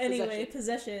right, So anyway,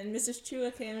 possession. Mrs.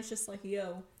 Chua came and was just like,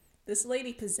 yo, this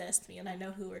lady possessed me and I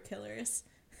know who her killer is.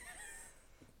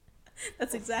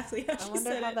 That's exactly how I she wonder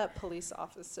said how it. that police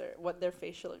officer, what their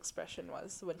facial expression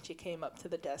was when she came up to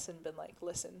the desk and been like,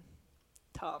 listen,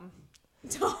 Tom,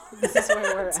 Tom. this is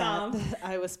where we're Tom. at.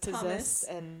 I was possessed Thomas.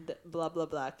 and blah, blah,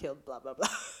 blah, killed blah, blah, blah.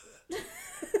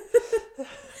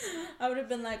 I would have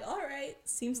been like, all right,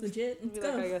 seems legit. Let's Be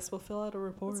go. like, I guess we'll fill out a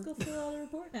report. Let's go fill out a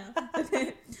report now.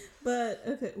 Okay. But,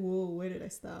 okay. Whoa, where did I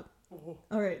stop? All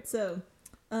right. So,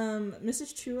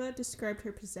 Mrs. Chua described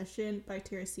her possession by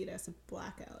Teresita as a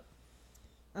blackout.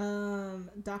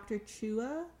 Dr.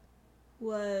 Chua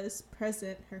was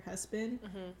present, her husband,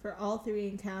 for all 3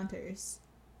 encounters.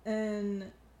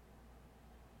 And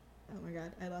oh my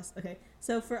god, I lost. Okay,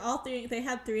 so for all 3, they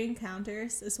had 3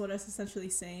 encounters, is what I was essentially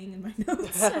saying in my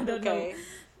notes. I don't Okay.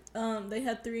 know. They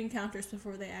had 3 encounters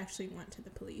before they actually went to the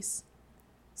police.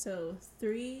 So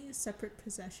 3 separate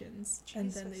possessions,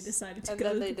 and then they Jesus. decided to And go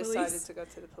then to they the decided police. to go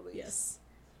to the police. Yes.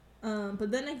 But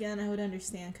then again, I would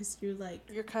understand because you're like,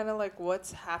 You're kind of like,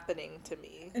 what's happening to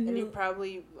me? And And you you're-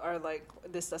 probably are like,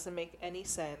 this doesn't make any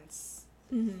sense.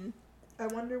 mm-hmm. I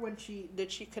wonder when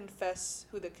did she confess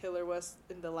who the killer was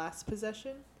in the last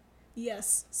possession?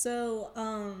 Yes. So,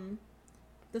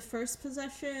 the first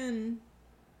possession.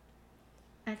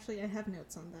 Actually, I have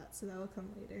notes on that, so that will come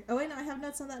later. Oh wait, no, I have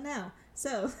notes on that now.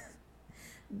 So,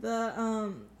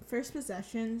 the first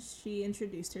possession, she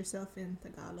introduced herself in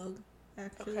Tagalog.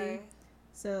 Actually, Okay.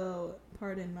 so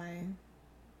pardon my.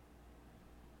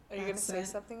 Are you going to say accent.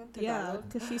 something in Yeah, Tagalog?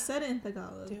 because she said it in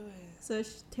Tagalog. Do it. So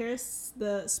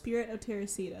the spirit of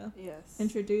Teresita Yes.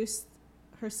 introduced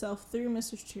herself through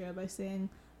Mrs. Chua by saying,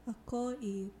 "Ako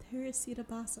I Teresita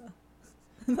Basa."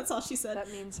 And that's all she said. That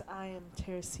means I am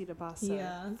Teresita Basa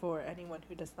Yeah. for anyone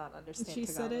who does not understand She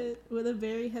Tagalog. said it with a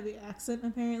very heavy accent,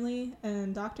 apparently,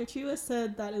 and Dr. Chua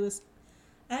said that it was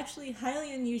actually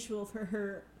highly unusual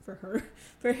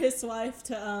for his wife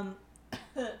to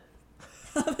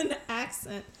have an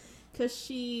accent, because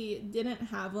she didn't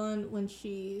have one when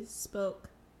she spoke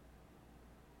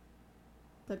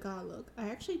Tagalog. I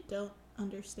actually don't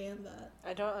understand that.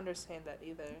 I don't understand that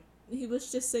either. He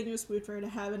was just saying it was weird for her to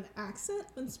have an accent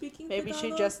when speaking Maybe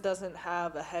Tagalog. she just doesn't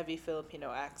have a heavy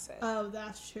Filipino accent. Oh,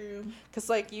 that's true. Because,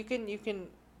 like, you can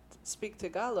speak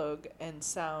Tagalog and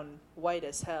sound white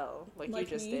as hell, like you Like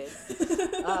just me.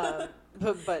 did.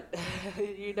 But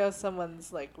you know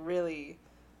someone's, like, really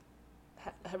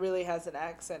has an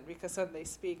accent because when they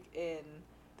speak in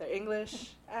their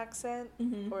English accent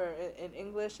Mm-hmm. or in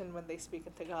English, and when they speak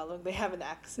in Tagalog, they have an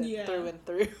accent Yeah. through and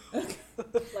through.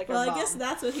 Like Well, her I guess mom.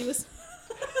 that's what he was.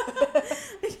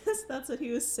 I guess that's what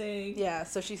he was saying. Yeah,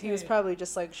 so he was Right. probably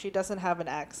just like, she doesn't have an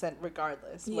accent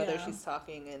regardless, whether Yeah. she's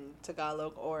talking in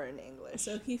Tagalog or in English.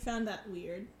 So he found that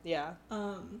weird. Yeah.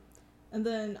 And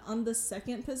then on the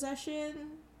second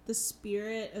possession, the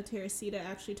spirit of Teresita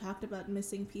actually talked about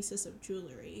missing pieces of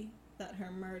jewelry that her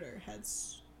murderer had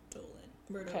stolen.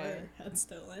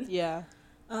 Yeah.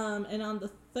 And on the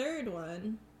third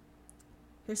one,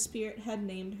 her spirit had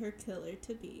named her killer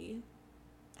to be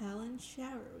Alan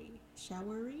Showery.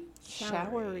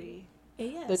 Showery.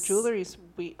 AS. The jewelry's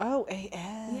AS.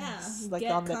 Yeah, Like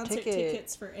get on the concert ticket.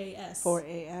 tickets for AS. For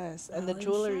AS. And the Alan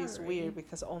jewelry's Showery. weird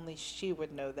because only she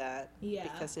would know that. Yeah.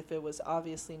 Because if it was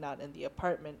obviously not in the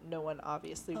apartment, no one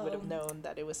obviously would have known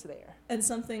that it was there. And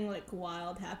something like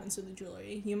wild happens with the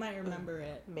jewelry. You might remember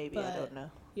it. Maybe, I don't know.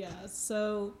 Yeah,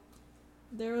 so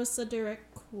there was a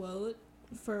direct quote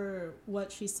for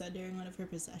what she said during one of her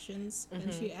possessions.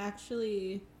 And she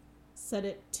actually said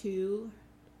it to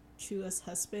Chua's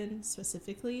husband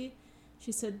specifically.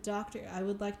 She said, "Doctor, I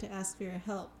would like to ask for your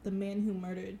help. The man who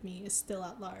murdered me is still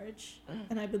at large."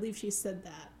 And I believe she said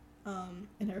that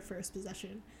in her first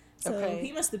possession. So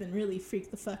he must have been really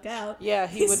freaked the fuck out. Yeah,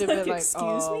 he would have been like,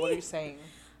 "Excuse me? What are you saying?"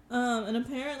 And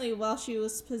apparently while she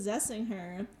was possessing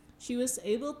her, she was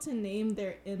able to name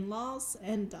their in-laws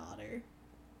and daughter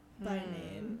by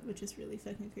name, which is really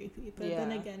fucking creepy. But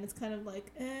then again, it's kind of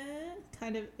like,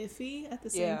 kind of iffy at the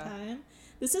same time.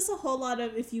 This is a whole lot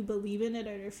of if you believe in it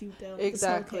or if you don't.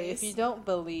 Exactly. If you don't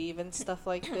believe in stuff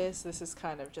like this is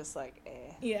kind of just like,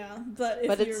 eh. Yeah, but if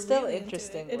but you're it's still really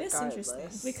interesting. It is interesting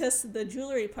because the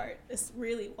jewelry part is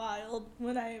really wild.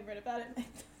 When I read about it,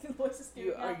 my voice is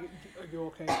doing Are you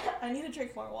okay? I need to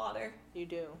drink more water. You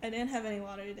do. I didn't have any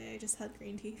water today. I just had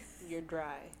green tea. You're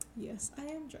dry. Yes, I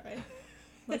am dry.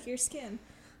 Like your skin.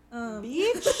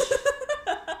 Bitch.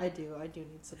 I do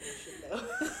need some lotion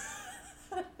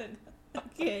though.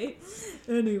 Okay.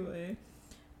 Anyway.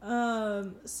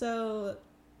 So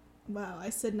wow, I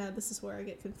said now this is where I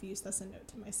get confused. That's a note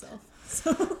to myself.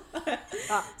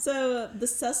 So the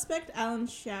suspect, Alan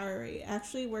Showery,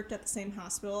 actually worked at the same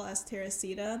hospital as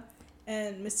Teresita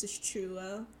and Mrs.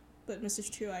 Chua, but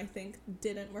Mrs. Chua, I think,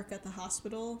 didn't work at the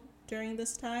hospital during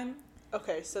this time.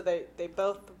 Okay, so they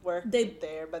both worked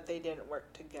there, but they didn't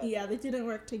work together. Yeah, they didn't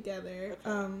work together.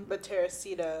 Okay. But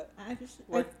Teresita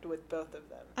worked with both of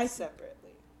them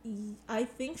separately. I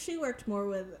think she worked more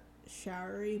with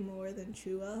Showery more than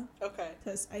Chua. Okay.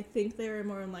 Because I think they were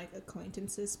more on like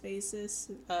acquaintances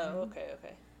basis. Oh,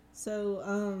 okay.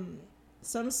 So,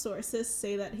 some sources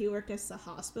say that he worked as a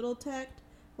hospital tech,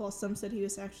 while some said he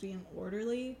was actually an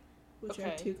orderly, which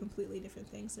are two completely different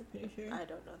things, I'm pretty sure. I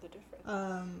don't know the difference.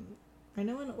 I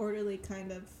know an orderly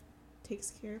kind of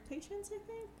takes care of patients, I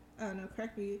think. I don't know,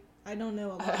 correct me. I don't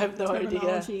know a lot of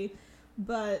terminology. Idea.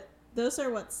 But those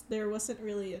are there wasn't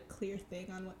really a clear thing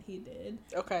on what he did.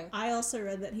 Okay. I also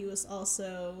read that he was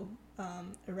also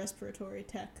a respiratory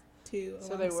tech, too.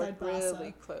 So they were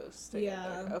really close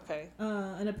together. Yeah. Okay.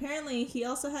 And apparently he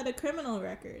also had a criminal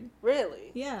record.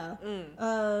 Really? Yeah.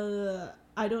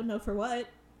 I don't know for what.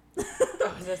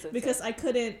 Because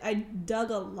I dug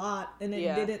a lot and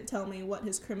it didn't tell me what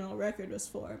his criminal record was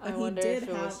for. But I wonder he did if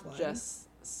it have was one. Just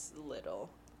little.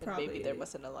 Probably. Maybe there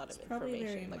wasn't a lot of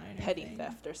information, like petty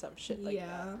theft or some shit like that.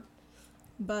 Yeah.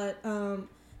 But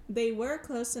they were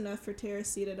close enough for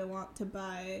Teresita to want to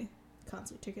buy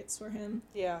concert tickets for him.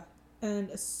 Yeah. And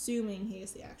assuming he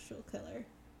is the actual killer.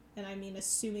 And I mean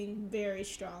assuming very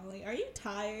strongly. Are you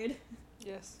tired?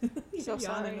 Yes. You're so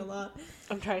yawning sorry. a lot.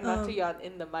 I'm trying not to yawn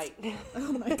in the mic.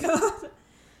 Oh my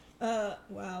god.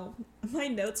 Wow. My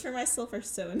notes for myself are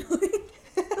so annoying.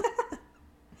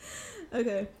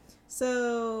 Okay.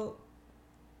 So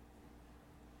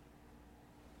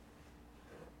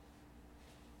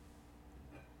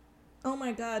oh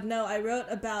my god, no, I wrote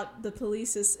about the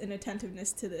police's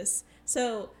inattentiveness to this.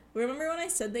 So, remember when I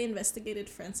said they investigated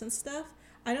friends and stuff?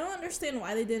 I don't understand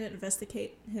why they didn't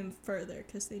investigate him further,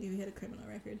 because they knew he had a criminal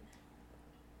record.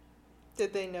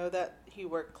 Did they know that he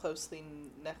worked closely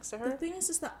next to her? The thing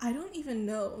is that I don't even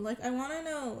know. Like, I want to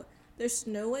know. There's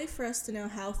no way for us to know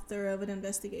how thorough of an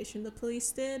investigation the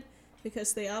police did,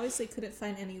 because they obviously couldn't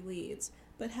find any leads.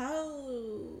 But how...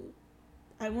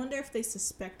 I wonder if they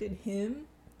suspected him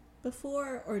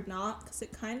before or not, because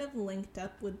it kind of linked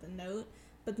up with the note.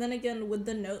 But then again, would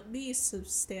the note be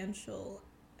substantial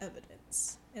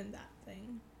evidence in that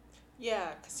thing?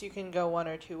 Yeah, because you can go one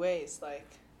or two ways. Like,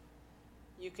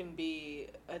 you can be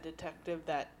a detective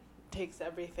that takes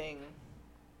everything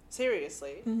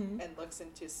seriously and looks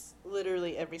into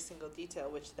literally every single detail,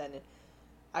 which then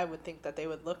I would think that they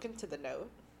would look into the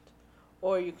note.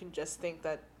 Or you can just think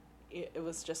that it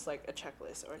was just like a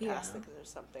checklist or a task or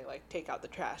something, like take out the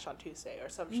trash on Tuesday or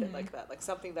some shit like that, like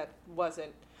something that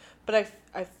wasn't. But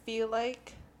I feel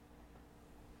like,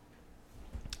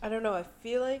 I don't know, I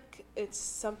feel like it's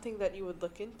something that you would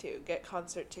look into. Get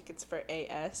concert tickets for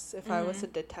AS. If I was a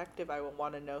detective, I would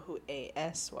want to know who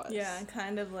AS was. Yeah,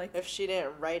 kind of like... If she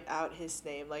didn't write out his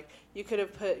name, like, you could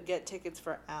have put get tickets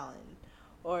for Alan.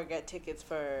 or get tickets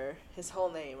for his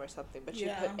whole name or something, but she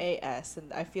Yeah. put AS,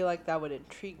 and I feel like that would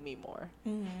intrigue me more.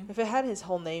 Mm-hmm. If it had his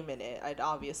whole name in it, I'd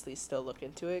obviously still look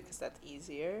into it because that's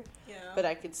easier. Yeah. But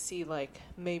I could see like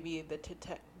maybe the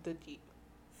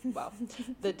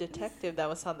the detective that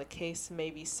was on the case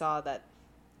maybe saw that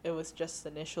it was just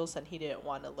initials and he didn't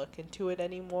want to look into it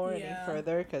anymore any Yeah.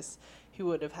 further because he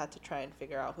would have had to try and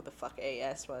figure out who the fuck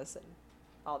AS was and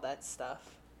all that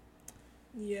stuff.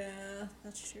 Yeah,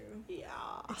 that's true. Yeah.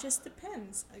 It just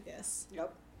depends, I guess.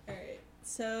 Yep. Alright,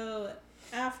 so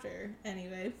after,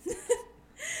 anyway,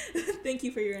 thank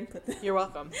you for your input. You're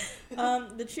welcome.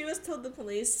 The Chivas told the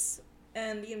police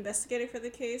and the investigator for the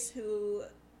case, who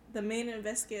the main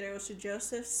investigator was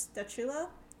Joseph Statula.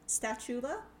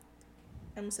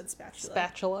 I almost said spatula.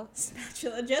 Spatula.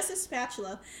 Joseph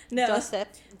Spatula. No. Joseph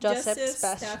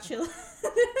Spatula.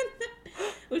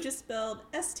 Which is spelled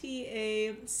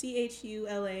Stachula.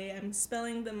 I'm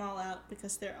spelling them all out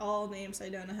because they're all names I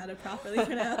don't know how to properly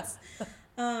pronounce.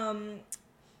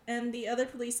 And the other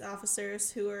police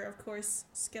officers who were, of course,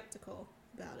 skeptical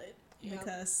about it. Yep.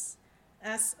 Because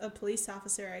as a police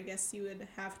officer, I guess you would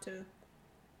have to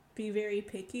be very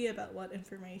picky about what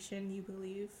information you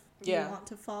believe you want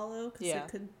to follow. Because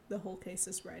the whole case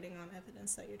is writing on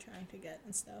evidence that you're trying to get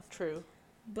and stuff. True.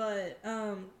 But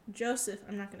Joseph,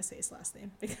 I'm not going to say his last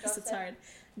name because it's hard.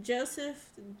 Joseph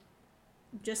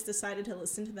just decided to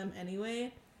listen to them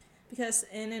anyway because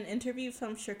in an interview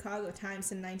from Chicago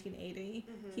Times in 1980,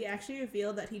 he actually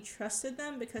revealed that he trusted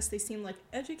them because they seemed like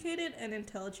educated and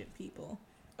intelligent people.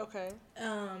 Okay.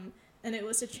 And it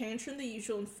was a change from the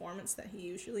usual informants that he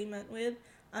usually met with.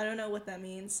 I don't know what that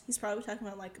means. He's probably talking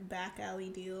about like back alley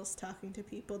deals, talking to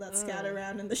people that scout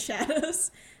around in the shadows,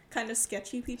 kind of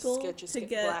sketchy people to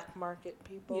get black market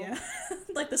people. Yeah,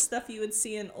 like the stuff you would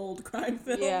see in old crime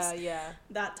films. Yeah.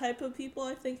 That type of people,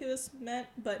 I think it was meant.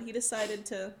 But he decided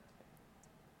to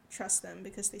trust them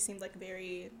because they seemed like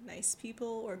very nice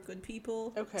people or good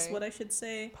people. Okay, is what I should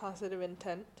say. Positive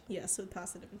intent. Yes, with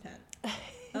positive intent.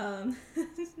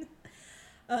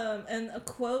 And a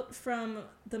quote from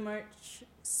the March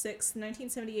 6,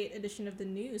 1978 edition of the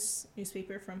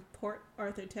newspaper from Port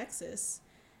Arthur, Texas.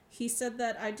 He said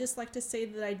that, "I'd just like to say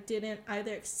that I didn't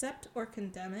either accept or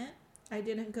condemn it. I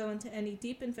didn't go into any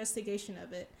deep investigation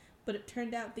of it, but it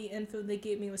turned out the info they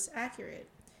gave me was accurate.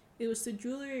 It was the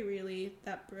jewelry, really,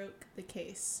 that broke the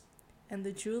case." And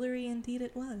the jewelry, indeed,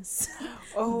 it was.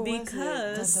 Oh,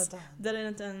 because was it?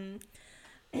 Dun, dun,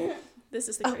 dun. This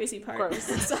is the crazy part. Gross.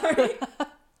 Sorry.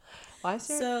 Why is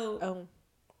there...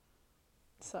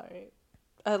 sorry.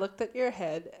 I looked at your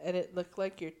head, and it looked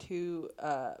like your two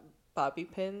bobby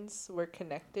pins were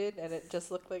connected, and it just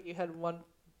looked like you had one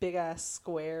big-ass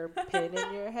square pin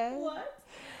in your head. What?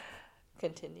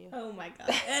 Continue. Oh, my God.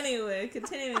 Anyway,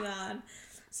 continuing on.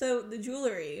 So, the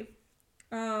jewelry.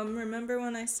 Remember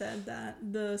when I said that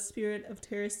the spirit of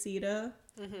Teresita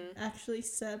actually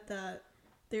said that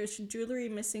there's jewelry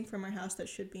missing from our house that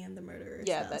should be in the murderer's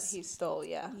house? That he stole,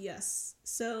 Yes.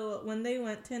 So when they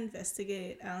went to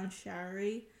investigate Alan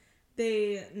Showery,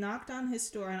 they knocked on his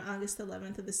door on August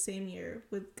 11th of the same year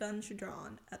with guns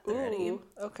drawn at the ready.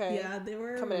 Okay. Yeah, they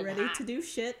were Coming ready to do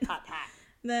shit. Hot.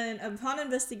 Then, upon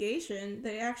investigation,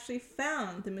 they actually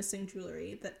found the missing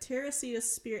jewelry that Teresita's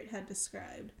spirit had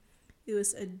described. It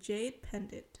was a jade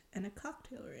pendant and a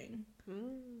cocktail ring.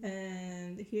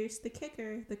 And here's the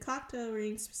kicker. The cocktail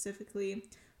ring specifically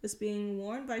was being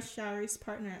worn by Showery's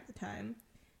partner at the time,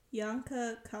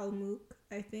 Yanka Kalmuk,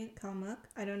 I think. Kalmuk?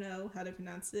 I don't know how to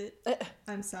pronounce it.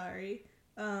 I'm sorry.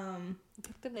 You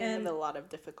picked the name with a lot of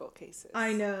difficult cases.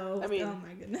 I know. I mean, oh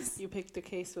my goodness. You picked a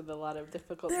case with a lot of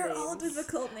difficult names. They're all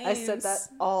difficult names. I said that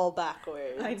all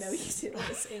backwards. I know you do.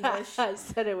 It's English. I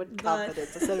said it with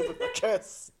confidence. I said it with my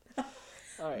chest.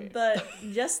 All right. But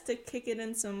just to kick it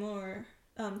in some more,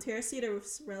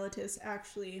 Teresita's relatives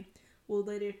actually will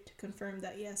later to confirm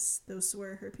that yes, those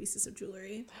were her pieces of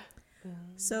jewelry.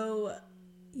 So,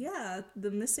 yeah,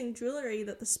 the missing jewelry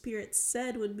that the spirit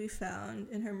said would be found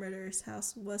in her murderer's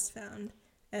house was found.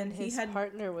 And his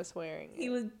partner was wearing it.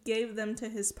 He gave them to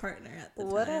his partner at the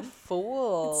time. What a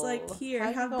fool. It's like, here,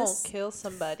 how have you this... kill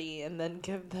somebody and then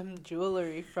give them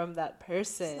jewelry from that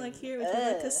person? It's like, here, would you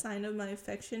like a sign of my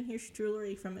affection? Here's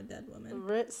jewelry from a dead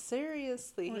woman.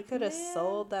 Seriously, like, he could have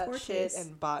sold that shit case.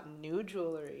 and bought new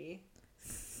jewelry.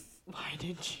 Why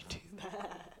didn't you do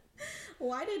that?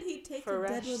 Why did he take a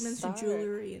dead woman's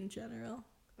jewelry in general?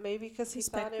 Maybe because he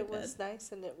thought it was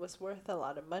nice and it was worth a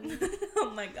lot of money. Oh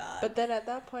my God. But then at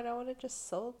that point, I would have just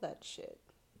sold that shit.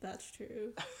 That's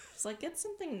true. It's like, get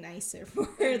something nicer for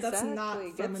her that's not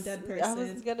from a dead person. I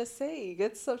was going to say,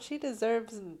 get some. She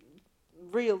deserves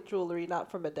real jewelry, not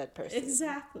from a dead person.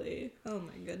 Exactly. Oh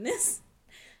my goodness.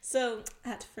 So,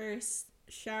 at first,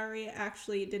 Shari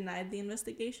actually denied the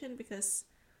investigation because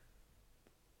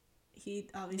he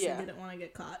obviously didn't want to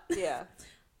get caught. Yeah.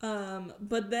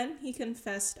 But then he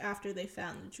confessed after they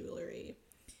found the jewelry.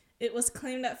 It was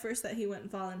claimed at first that he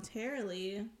went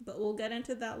voluntarily, but we'll get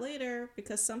into that later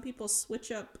because some people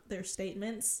switch up their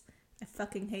statements. I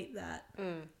fucking hate that.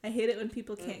 I hate it when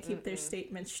people can't keep their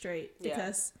statements straight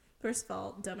because, first of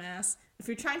all, dumbass, if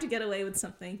you're trying to get away with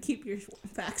something, keep your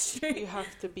facts straight. You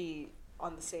have to be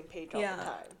on the same page all the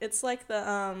time. It's like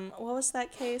the, what was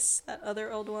that case? That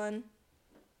other old one?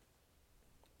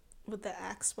 With the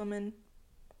axe woman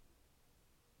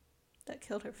that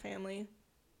killed her family.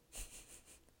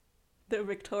 The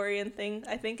Victorian thing.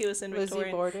 I think it was in Victorian.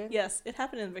 Lizzie Borden? Yes, it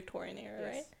happened in the Victorian era,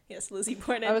 Yes. right? Yes, Lizzie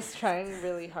Borden. I was trying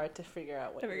really hard to figure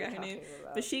out what I you were forgot her talking name.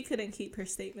 about. But she couldn't keep her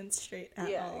statements straight at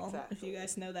all. Exactly. If you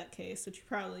guys know that case, which you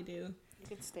probably do. You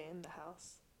can stay in the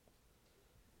house.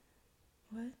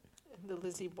 What? In the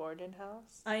Lizzie Borden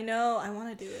house? I know. I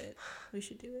want to do it. We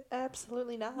should do it.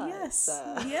 Absolutely not. Yes.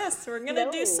 Yes, we're going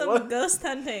to do some No. ghost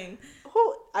hunting.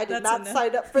 Oh, I did That's not enough.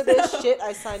 sign up for this shit.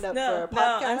 I signed up for No, a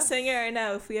podcast. I'm saying it right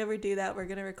now. If we ever do that, we're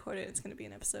going to record it. It's going to be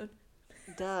an episode.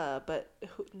 Duh, but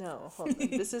no. Hold on.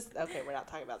 This is... Okay, we're not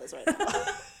talking about this right now.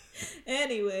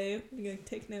 Anyway, I'm going to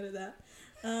take note of that.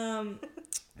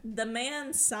 The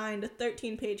man signed a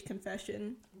 13-page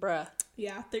confession. Bruh.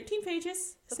 Yeah, 13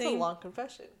 pages. That's saying, a long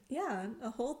confession. Yeah,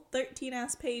 a whole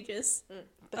 13-ass pages.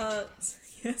 13.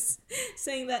 Yes,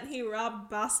 saying that he robbed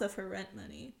Bassa for rent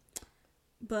money.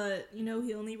 But, you know,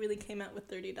 he only really came out with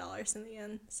 $30 in the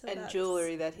end. So And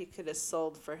jewelry that he could have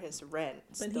sold for his rent.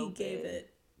 But he gave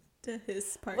it to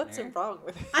his partner. What's wrong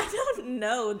with it? I don't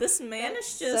know. This man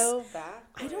is just... so bad.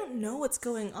 I don't know what's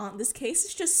going on. This case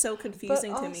is just so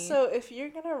confusing to me. But also, if you're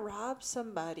gonna rob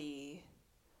somebody,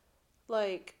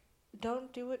 like,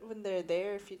 don't do it when they're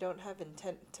there if you don't have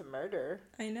intent to murder.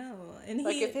 I know. And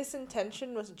Like, if his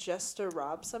intention was just to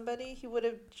rob somebody, he would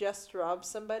have just robbed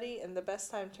somebody, and the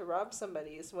best time to rob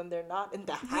somebody is when they're not in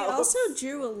the house. He also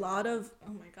drew a lot of...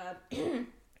 Oh my god.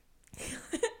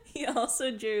 He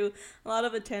also drew a lot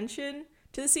of attention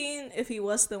to the scene if he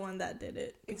was the one that did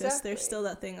it. Because Exactly. there's still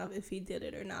that thing of if he did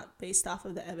it or not based off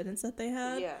of the evidence that they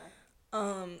had. Yeah.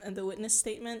 And the witness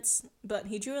statements. But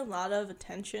he drew a lot of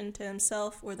attention to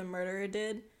himself, or the murderer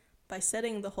did, by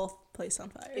setting the whole place on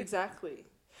fire. Exactly.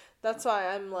 That's why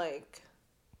I'm like,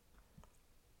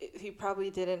 he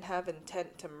probably didn't have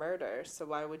intent to murder, so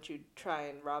why would you try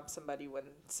and rob somebody when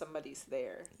somebody's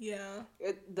there? Yeah.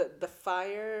 The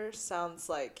fire sounds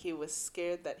like he was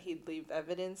scared that he'd leave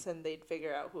evidence and they'd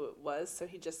figure out who it was, so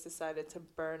he just decided to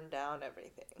burn down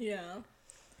everything. Yeah.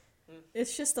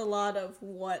 It's just a lot of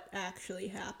what actually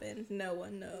happened. No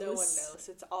one knows. No one knows.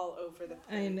 It's all over the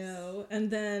place. I know.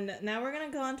 And then now we're going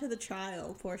to go on to the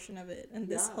trial portion of it. And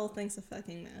this whole thing's a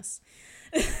fucking mess.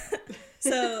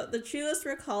 So the Chulas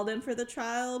were called in for the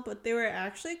trial, but they were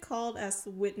actually called as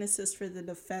witnesses for the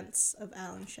defense of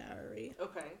Alan Showery.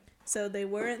 Okay. So they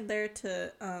weren't there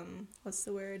to, what's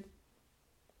the word?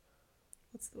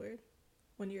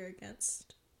 When you're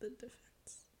against the defense.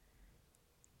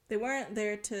 They weren't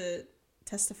there to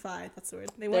testify. That's the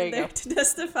word. They weren't there to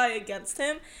testify against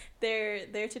him. They're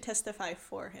there to testify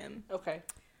for him. Okay.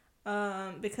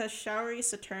 Because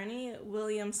Showery's attorney,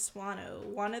 William Swano,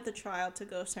 wanted the trial to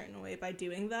go a certain way by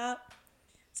doing that.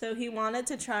 So he wanted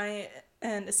to try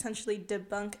and essentially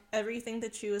debunk everything the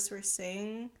Jews were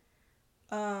saying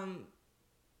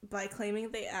by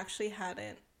claiming they actually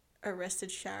hadn't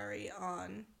arrested Showery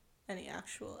on any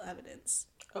actual evidence.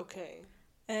 Okay.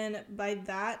 And by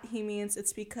that, he means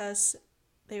it's because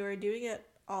they were doing it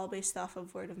all based off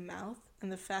of word of mouth and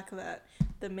the fact that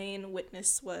the main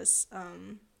witness was,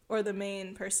 or the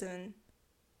main person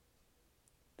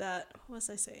that, what was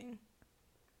I saying?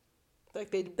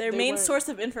 Like Their main source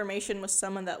of information was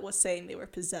someone that was saying they were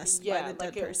possessed by the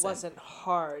dead person. It wasn't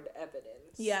hard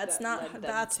evidence. Yeah, it's not,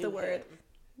 that's the word.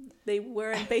 They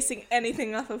weren't basing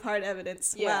anything off of hard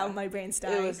evidence. Yeah. Wow, my brain's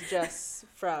dying. It was just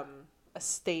from a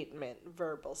statement,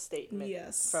 verbal statement,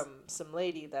 yes, from some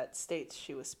lady that states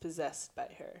she was possessed by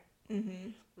her.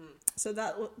 Mm-hmm. So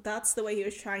that's the way he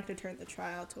was trying to turn the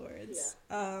trial towards.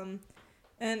 Yeah.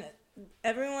 And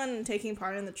everyone taking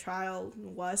part in the trial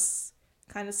was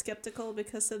kind of skeptical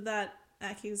because of that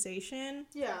accusation.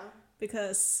 Yeah.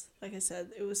 Because, like I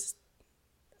said, it was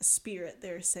a spirit,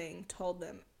 they were saying, told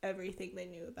them everything they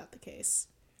knew about the case.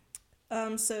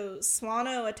 So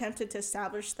Swano attempted to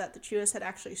establish that the Chuas had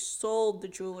actually sold the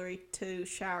jewelry to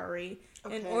Showery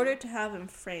in order to have him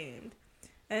framed.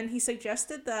 And he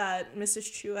suggested that Mrs.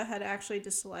 Chua had actually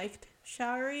disliked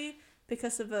Showery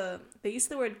because of they used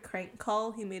the word crank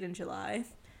call he made in July.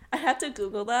 I had to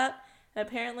Google that. And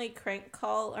apparently crank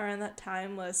call around that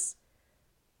time was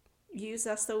used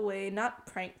as the way, not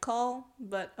prank call,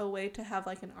 but a way to have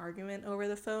like an argument over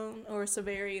the phone, or it's a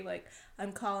very like,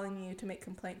 I'm calling you to make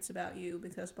complaints about you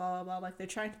because blah blah blah, like they're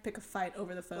trying to pick a fight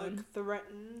over the phone. Like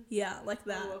threaten? Yeah, like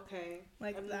that. Oh, okay.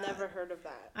 Like I've that. never heard of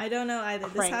that. I don't know either.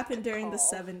 This Crank happened during the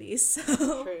call. 70s,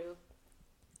 so True.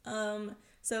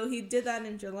 so he did that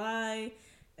in July,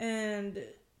 and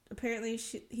apparently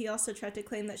he also tried to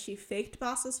claim that she faked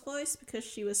Boss's voice because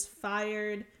she was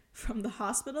fired from the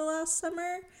hospital last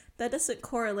summer. That doesn't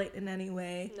correlate in any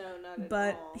way. No, not at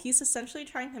But all. he's essentially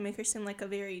trying to make her seem like a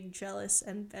very jealous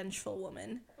and vengeful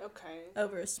woman Okay.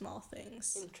 over small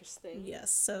things. Interesting.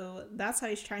 Yes, so that's how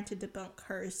he's trying to debunk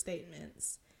her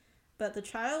statements. But the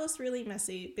trial was really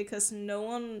messy because no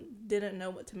one didn't know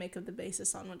what to make of the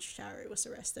basis on which Showery was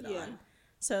arrested Yeah. on.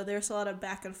 So there's a lot of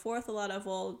back and forth, a lot of,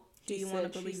 well, do He you want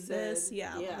said, to she believe said. this?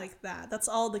 Yeah, Yeah. like that. That's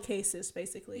all the case is,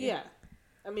 basically. Yeah.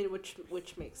 I mean,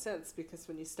 which makes sense because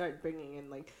when you start bringing in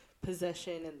like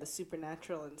possession and the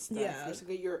supernatural and stuff, Yeah.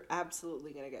 you're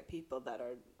absolutely gonna get people that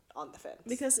are on the fence.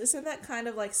 Because isn't that kind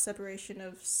of like separation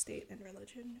of state and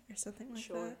religion or something like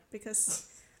Sure. that? Because,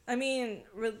 I mean,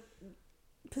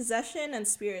 possession and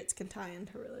spirits can tie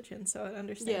into religion, so I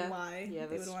understand Yeah. why Yeah,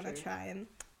 they would that's want to true. try and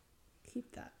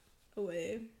keep that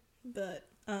away. But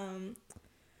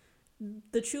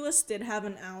the Chuas did have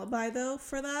an alibi, though,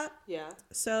 for that. Yeah.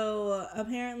 So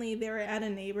apparently they were at a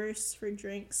neighbor's for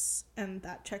drinks, and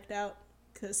that checked out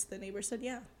because the neighbor said,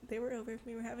 yeah, they were over.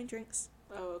 We were having drinks.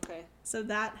 Oh, okay. So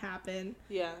that happened.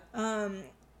 Yeah.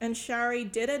 And Shari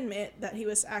did admit that he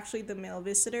was actually the male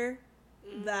visitor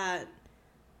that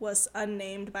was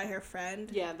unnamed by her friend.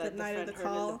 Yeah, that the night friend of the heard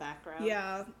call. in the background.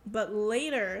 Yeah, but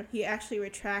later he actually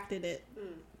retracted it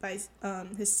by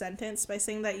his sentence by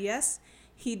saying that yes,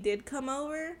 he did come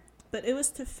over, but it was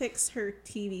to fix her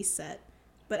TV set,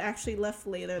 but actually left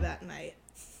later that night.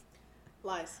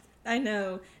 Lies. I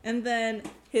know. And then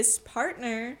his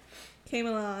partner came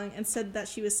along and said that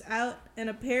she was out, and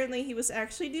apparently he was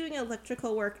actually doing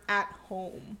electrical work at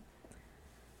home.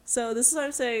 So this is what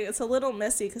I'm saying. It's a little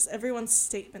messy because everyone's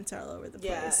statements are all over the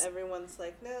Yeah, place. everyone's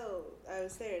like, no, I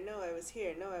was there. No, I was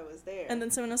here. No, I was there. And then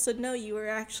someone else said, no, you were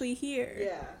actually here.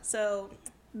 Yeah. So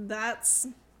that's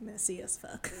messy as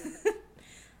fuck.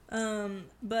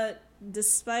 But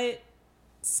despite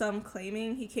some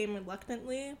claiming he came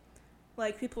reluctantly,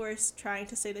 like people were trying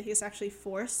to say that he was actually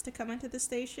forced to come into the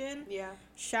station. Yeah.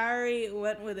 Shari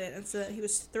went with it and said that he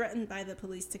was threatened by the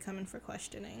police to come in for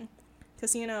questioning.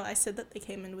 Because, you know, I said that they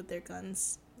came in with their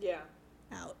guns Yeah.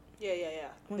 out Yeah.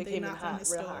 when They they came in knocked on hot,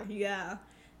 his real door. hot. Yeah.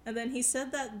 And then he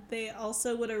said that they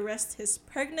also would arrest his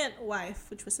pregnant wife,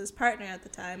 which was his partner at the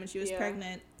time, and she was Yeah.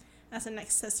 pregnant, as an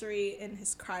accessory in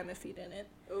his crime if he didn't.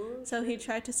 Ooh. So he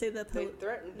tried to say that They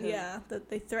threatened him. yeah, that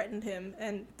they threatened him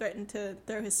and threatened to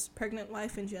throw his pregnant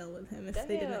wife in jail with him if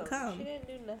they didn't Damn, come. She didn't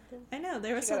do nothing. I know,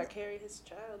 there was She gotta carry his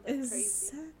child. That's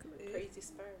exactly. crazy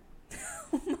sperm.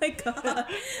 Oh my god.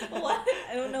 What?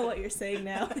 I don't know what you're saying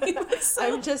now. You look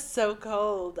so, I'm just so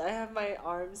cold. I have my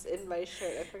arms in my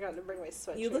shirt. I forgot to bring my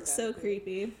sweatshirt. you look so down.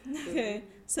 creepy. Okay.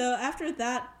 So after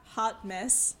that hot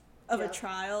mess of Yeah. a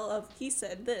trial of he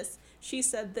said this, she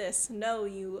said this, no,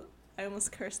 you I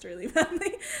almost cursed really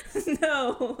badly.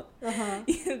 No. Uh-huh.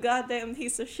 You goddamn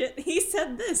piece of shit. He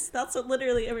said this. That's what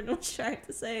literally everyone was trying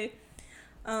to say.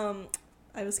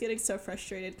 I was getting so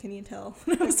frustrated, can you tell,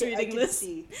 when I was I reading can this?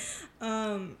 see.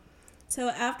 So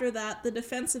after that, the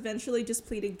defense eventually just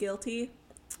pleaded guilty,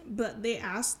 but they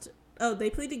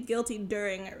pleaded guilty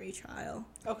during a retrial.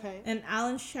 Okay. And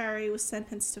Alan Shari was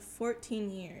sentenced to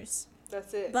 14 years,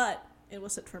 That's it. but it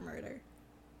wasn't for murder.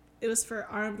 It was for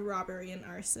armed robbery and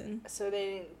arson. So they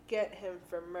didn't get him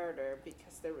for murder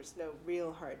because there was no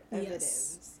real hard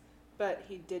evidence. Yes. But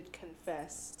he did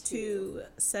confess To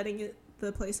setting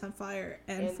the place on fire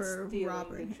and for stealing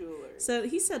robbery. the jewelry. So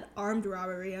he said armed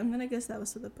robbery. I'm gonna guess that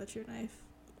was with a butcher knife.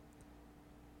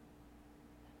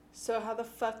 So how the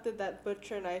fuck did that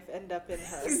butcher knife end up in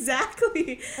her?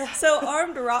 Exactly. So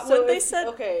armed robbery. When they said,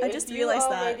 I just realized you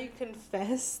that. already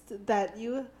confessed that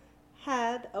you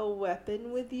had a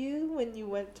weapon with you when you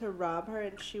went to rob her,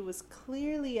 and she was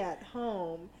clearly at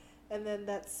home, and then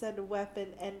that said weapon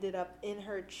ended up in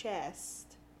her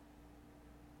chest.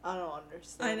 I don't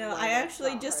understand. I know. why I that's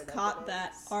actually not just hard caught that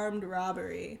evidence. armed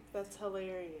robbery. That's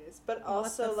hilarious. But What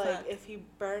also, the like, fuck? if he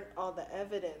burnt all the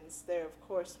evidence, there of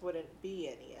course wouldn't be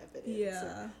any evidence.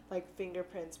 Yeah. Like,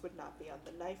 fingerprints would not be on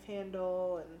the knife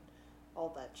handle and all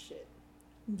that shit.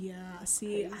 Yeah.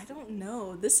 See, I Crazy. don't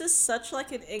know. This is such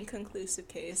like an inconclusive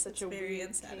case. Such It's a very weird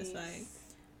unsatisfying. case.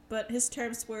 but his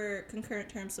terms were concurrent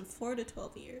terms of 4 to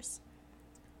 12 years.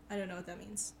 I don't know what that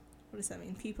means. What does that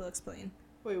mean? People explain.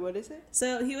 Wait, what is it?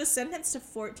 So he was sentenced to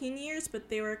 14 years, but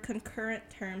they were concurrent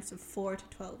terms of 4 to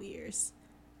 12 years.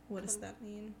 What does that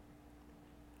mean?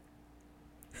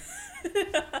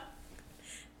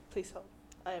 Please hold.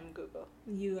 I am Google.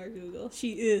 You are Google.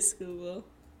 She is Google.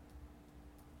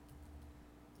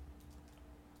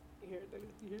 You hear the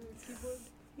keyboard?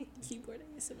 Keyboard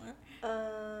ASMR.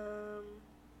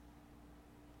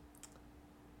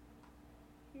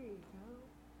 Here you go.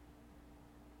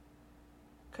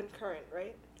 Concurrent,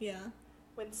 right? Yeah.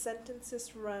 When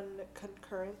sentences run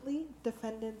concurrently,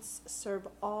 defendants serve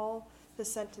all the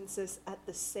sentences at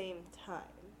the same time.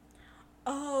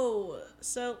 Oh,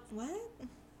 so what?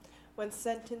 When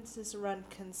sentences run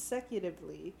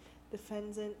consecutively,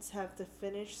 defendants have to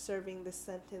finish serving the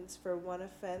sentence for one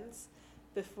offense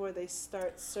before they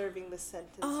start serving the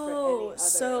sentence for any other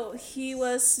so offense. he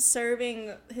was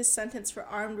serving his sentence for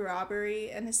armed robbery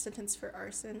and his sentence for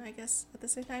arson, I guess, at the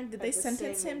same time. Did At they the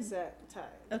sentence same him? exact time.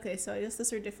 Okay, so I guess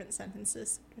those are different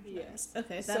sentences. Yes.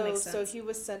 Okay, that makes sense. So he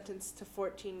was sentenced to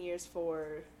 14 years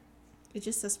for... It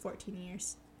just says 14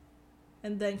 years.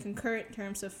 And then concurrent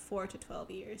terms of 4 to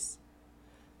 12 years.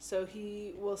 So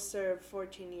he will serve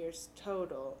 14 years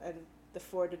total, and the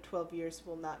 4 to 12 years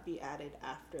will not be added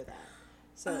after that.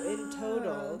 So in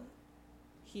total,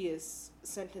 he is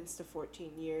sentenced to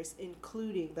 14 years,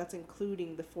 including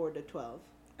the 4 to 12.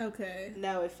 Okay.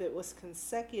 Now, if it was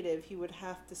consecutive, he would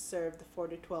have to serve the 4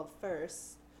 to 12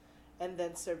 first, and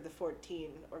then serve the 14,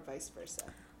 or vice versa.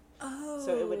 Oh.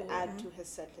 So it would add to his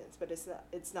sentence, but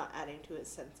it's not adding to his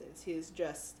sentence. He is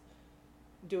just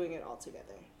doing it all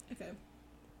together. Okay.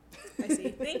 I see.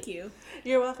 Thank you.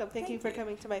 You're welcome. Thank you Thank for you.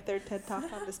 coming to my third TED Talk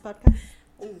on this podcast.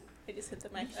 Oh, I just hit the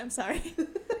mic. I'm sorry.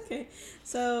 Okay.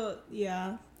 So,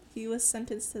 yeah, he was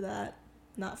sentenced to that.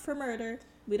 Not for murder.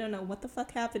 We don't know what the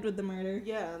fuck happened with the murder.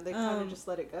 Yeah, and they kind of just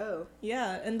let it go.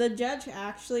 Yeah, and the judge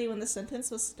actually, when the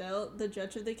sentence was dealt, the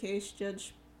judge of the case,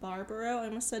 Judge Barbaro, I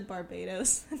almost said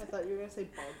Barbados. I thought you were going to say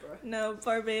Barbara. No,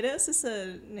 Barbados is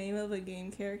a name of a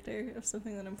game character of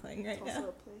something that I'm playing right It's now. also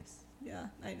a place. Yeah,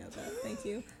 I know that. Thank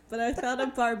you. But I thought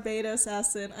of Barbados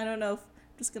as in, I don't know if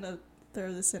I'm just going to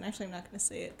throw this in. Actually, I'm not going to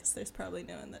say it because there's probably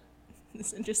no one that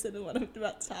is interested in what I'm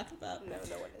about to talk about. No one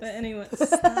is. But anyway,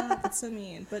 stop. That's so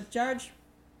mean. But Judge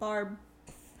oh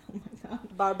my God.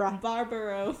 Barbara.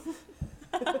 Barbaro.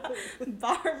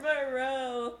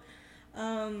 Barbaro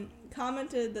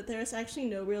commented that there is actually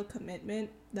no real commitment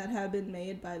that had been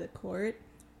made by the court.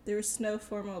 There was no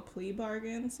formal plea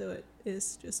bargain, so it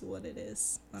is just what it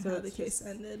is on So how the it's case just-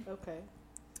 ended. Okay.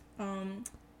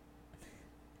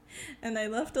 And I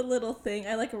left a little thing.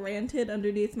 I ranted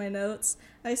underneath my notes.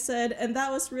 I said, and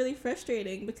that was really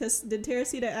frustrating because did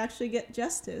Teresita actually get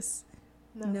justice?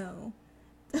 No.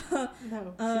 No, she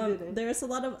didn't. There is a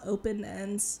lot of open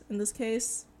ends in this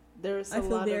case. There's I a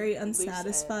feel lot very of loose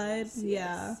unsatisfied. ends,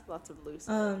 Yeah. yes, lots of loose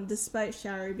ends. Despite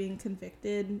Showery being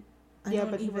convicted.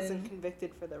 But he wasn't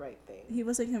convicted for the right thing. He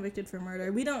wasn't convicted for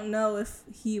murder. We don't know if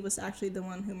he was actually the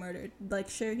one who murdered.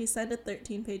 Sure, he signed a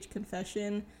 13-page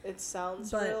confession. It sounds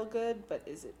but real good, but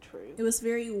is it true? It was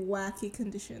very wacky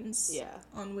conditions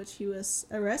on which he was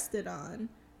arrested on.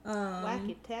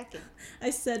 Wacky tacky. I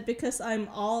said because I'm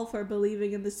all for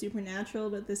believing in the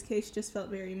supernatural, but this case just felt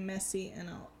very messy and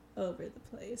all over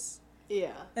the place.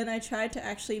 Yeah. And I tried to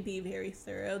actually be very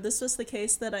thorough. This was the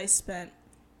case that I spent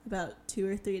about 2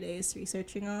 or 3 days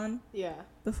researching on. Yeah.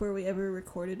 Before we ever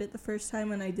recorded it the first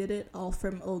time, and I did it all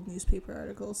from old newspaper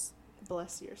articles.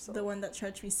 Bless your soul. The one that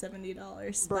charged me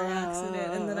 $70 by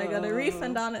accident, and then I got a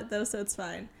refund on it though, so it's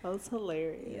fine. That's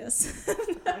hilarious. Yes.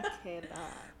 I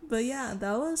cannot. But yeah,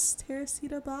 that was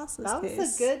Teresita Boss's case. That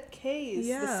was a good case.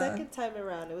 Yeah. The second time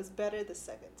around, it was better the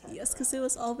second time. Yes, because it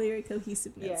was all very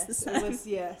cohesive notes Yes, this it time. was.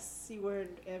 Yes, you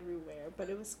weren't everywhere, but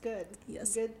it was good.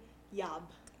 Yes. Good yob.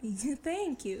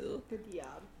 Thank you. Good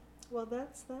yob. Well,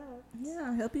 that's that. Yeah,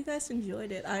 I hope you guys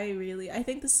enjoyed it. I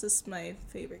think this is my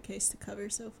favorite case to cover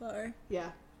so far.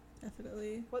 Yeah.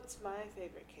 Definitely. What's my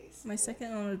favorite case? My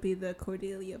second one would be the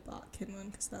Cordelia Botkin one,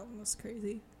 because that one was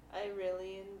crazy. I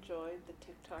really enjoyed the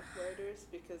TikTok murders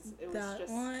because it was That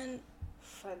just one,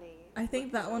 funny. I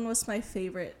think that one was my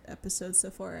favorite episode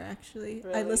so far, actually. I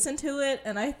Really? listened to it,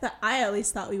 and I at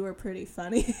least thought we were pretty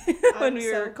funny when I'm we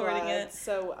were so recording glad. it.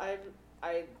 So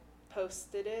I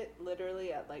posted it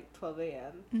literally at 12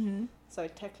 a.m. Mm-hmm. So I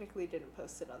technically didn't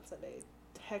post it on Sunday.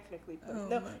 Technically post. Oh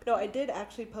No, my no, I did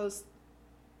actually post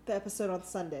the episode on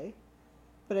Sunday.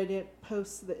 but I didn't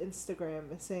post the Instagram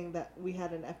saying that we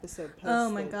had an episode posted. Oh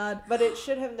my god. But it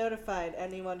should have notified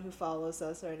anyone who follows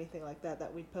us or anything like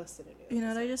that we posted a new episode. You know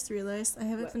what I just realized? I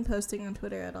haven't What? been posting on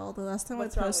Twitter at all. The last time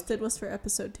What's I wrong with posted you? was for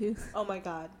episode 2. Oh my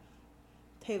god.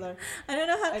 Taylor, I don't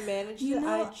know how. I managed You the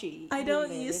know, IG. I you don't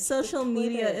managed use the social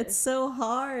media. Twitter. It's so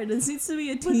hard. It needs to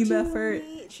be a What team do you effort.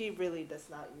 mean? She really does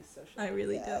not use social I media.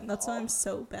 really at don't. That's why all. I'm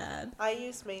so bad. I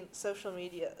use main social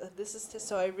media. This is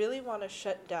so I really want to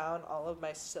shut down all of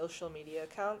my social media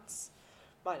accounts,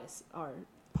 minus our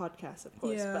podcast, of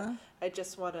course. Yeah. But I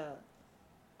just want to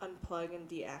unplug and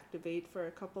deactivate for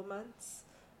a couple months.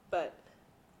 But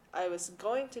I was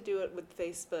going to do it with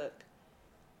Facebook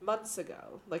months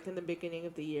ago, like in the beginning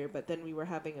of the year. But then we were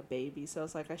having a baby, so I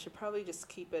was like, I should probably just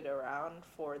keep it around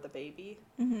for the baby.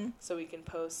 Mm-hmm. So we can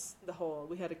post the whole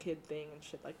we had a kid thing and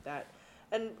shit like that.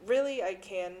 And really I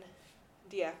can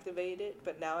deactivate it,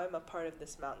 but now I'm a part of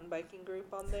this mountain biking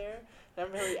group on there and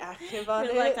I'm really active on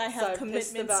You're it. like, I so have I'm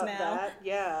commitments pissed about now. that.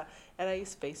 Yeah. And I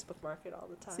use Facebook Market all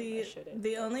the time. I See, shouldn't.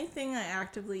 the only thing I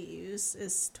actively use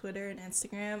is Twitter and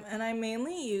Instagram, and I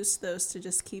mainly use those to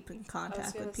just keep in I was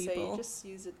contact gonna with say people. you just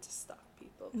use it to stalk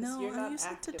people. 'Cause No, you're I not use it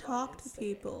to active on talk to Instagram.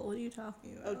 people. What are you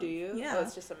talking about? Oh, do you? Yeah. Oh,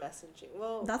 it's just a messaging.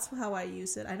 Well, That's how I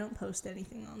use it. I don't post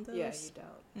anything on those. yeah, you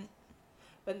don't. Mm.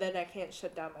 But then I can't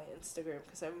shut down my Instagram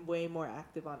because I'm way more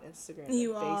active on Instagram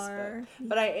You than Facebook. are.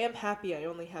 But I am happy I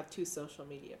only have 2 social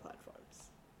media platforms.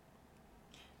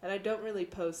 And I don't really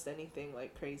post anything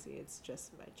like crazy. It's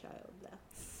just my child now.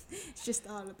 It's just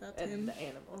all about And him. the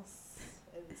animals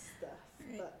and stuff.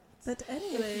 Right. But But if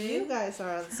anyway, you guys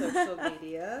are on social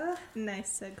media,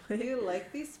 nice do segue. you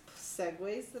like these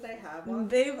segues that I have on?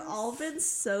 They've this? all been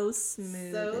so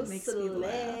smooth. so it makes me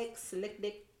laugh. slick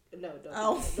dick. No, don't. do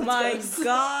Oh that. That's my gross.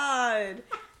 god.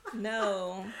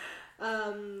 No.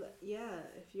 Yeah,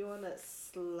 if you want to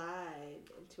slide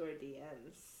into our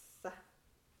DMs.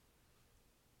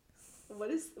 What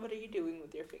are you doing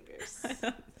with your fingers? I don't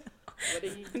know. What are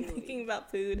you I'm doing? thinking about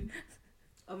food.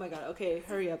 Oh my god, okay,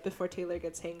 hurry up before Taylor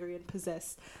gets hangry and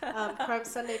possessed. Crime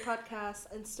Sunday Podcast,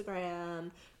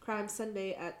 Instagram, Crime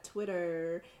Sunday at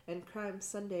Twitter, and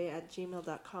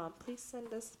crimesunday@gmail.com. Please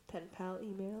send us pen pal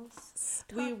emails.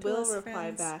 We Talk to will us, reply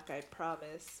friends. back, I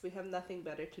promise. We have nothing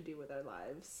better to do with our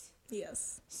lives.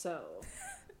 Yes. So,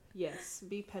 yes,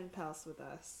 be pen pals with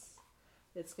us.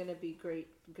 It's gonna be great,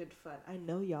 good fun. I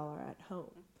know y'all are at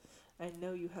home. I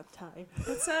know you have time.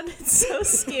 That sounded so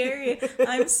scary.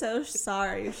 I'm so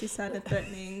sorry if she sounded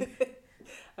threatening.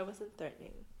 I wasn't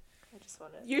threatening. I just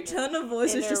want to. Your tone of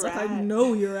voice is just like, I Interact.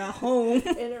 know you're at home.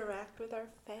 Interact with our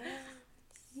fans.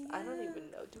 I don't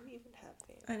even know. Do we even have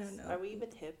fans? I don't know. Are we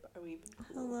even hip? Are we even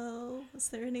cool? Hello? Is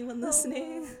there anyone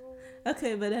listening? Hello.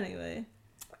 Okay, but anyway.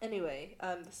 Anyway,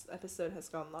 this episode has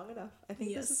gone long enough. I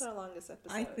think this is Yes. our longest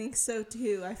episode. I think so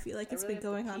too. I feel like I it's really been have to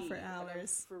going on pee, for and I'm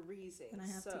hours. freezing. And I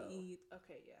have to eat.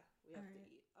 Okay, yeah, we have Alright. to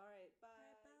eat.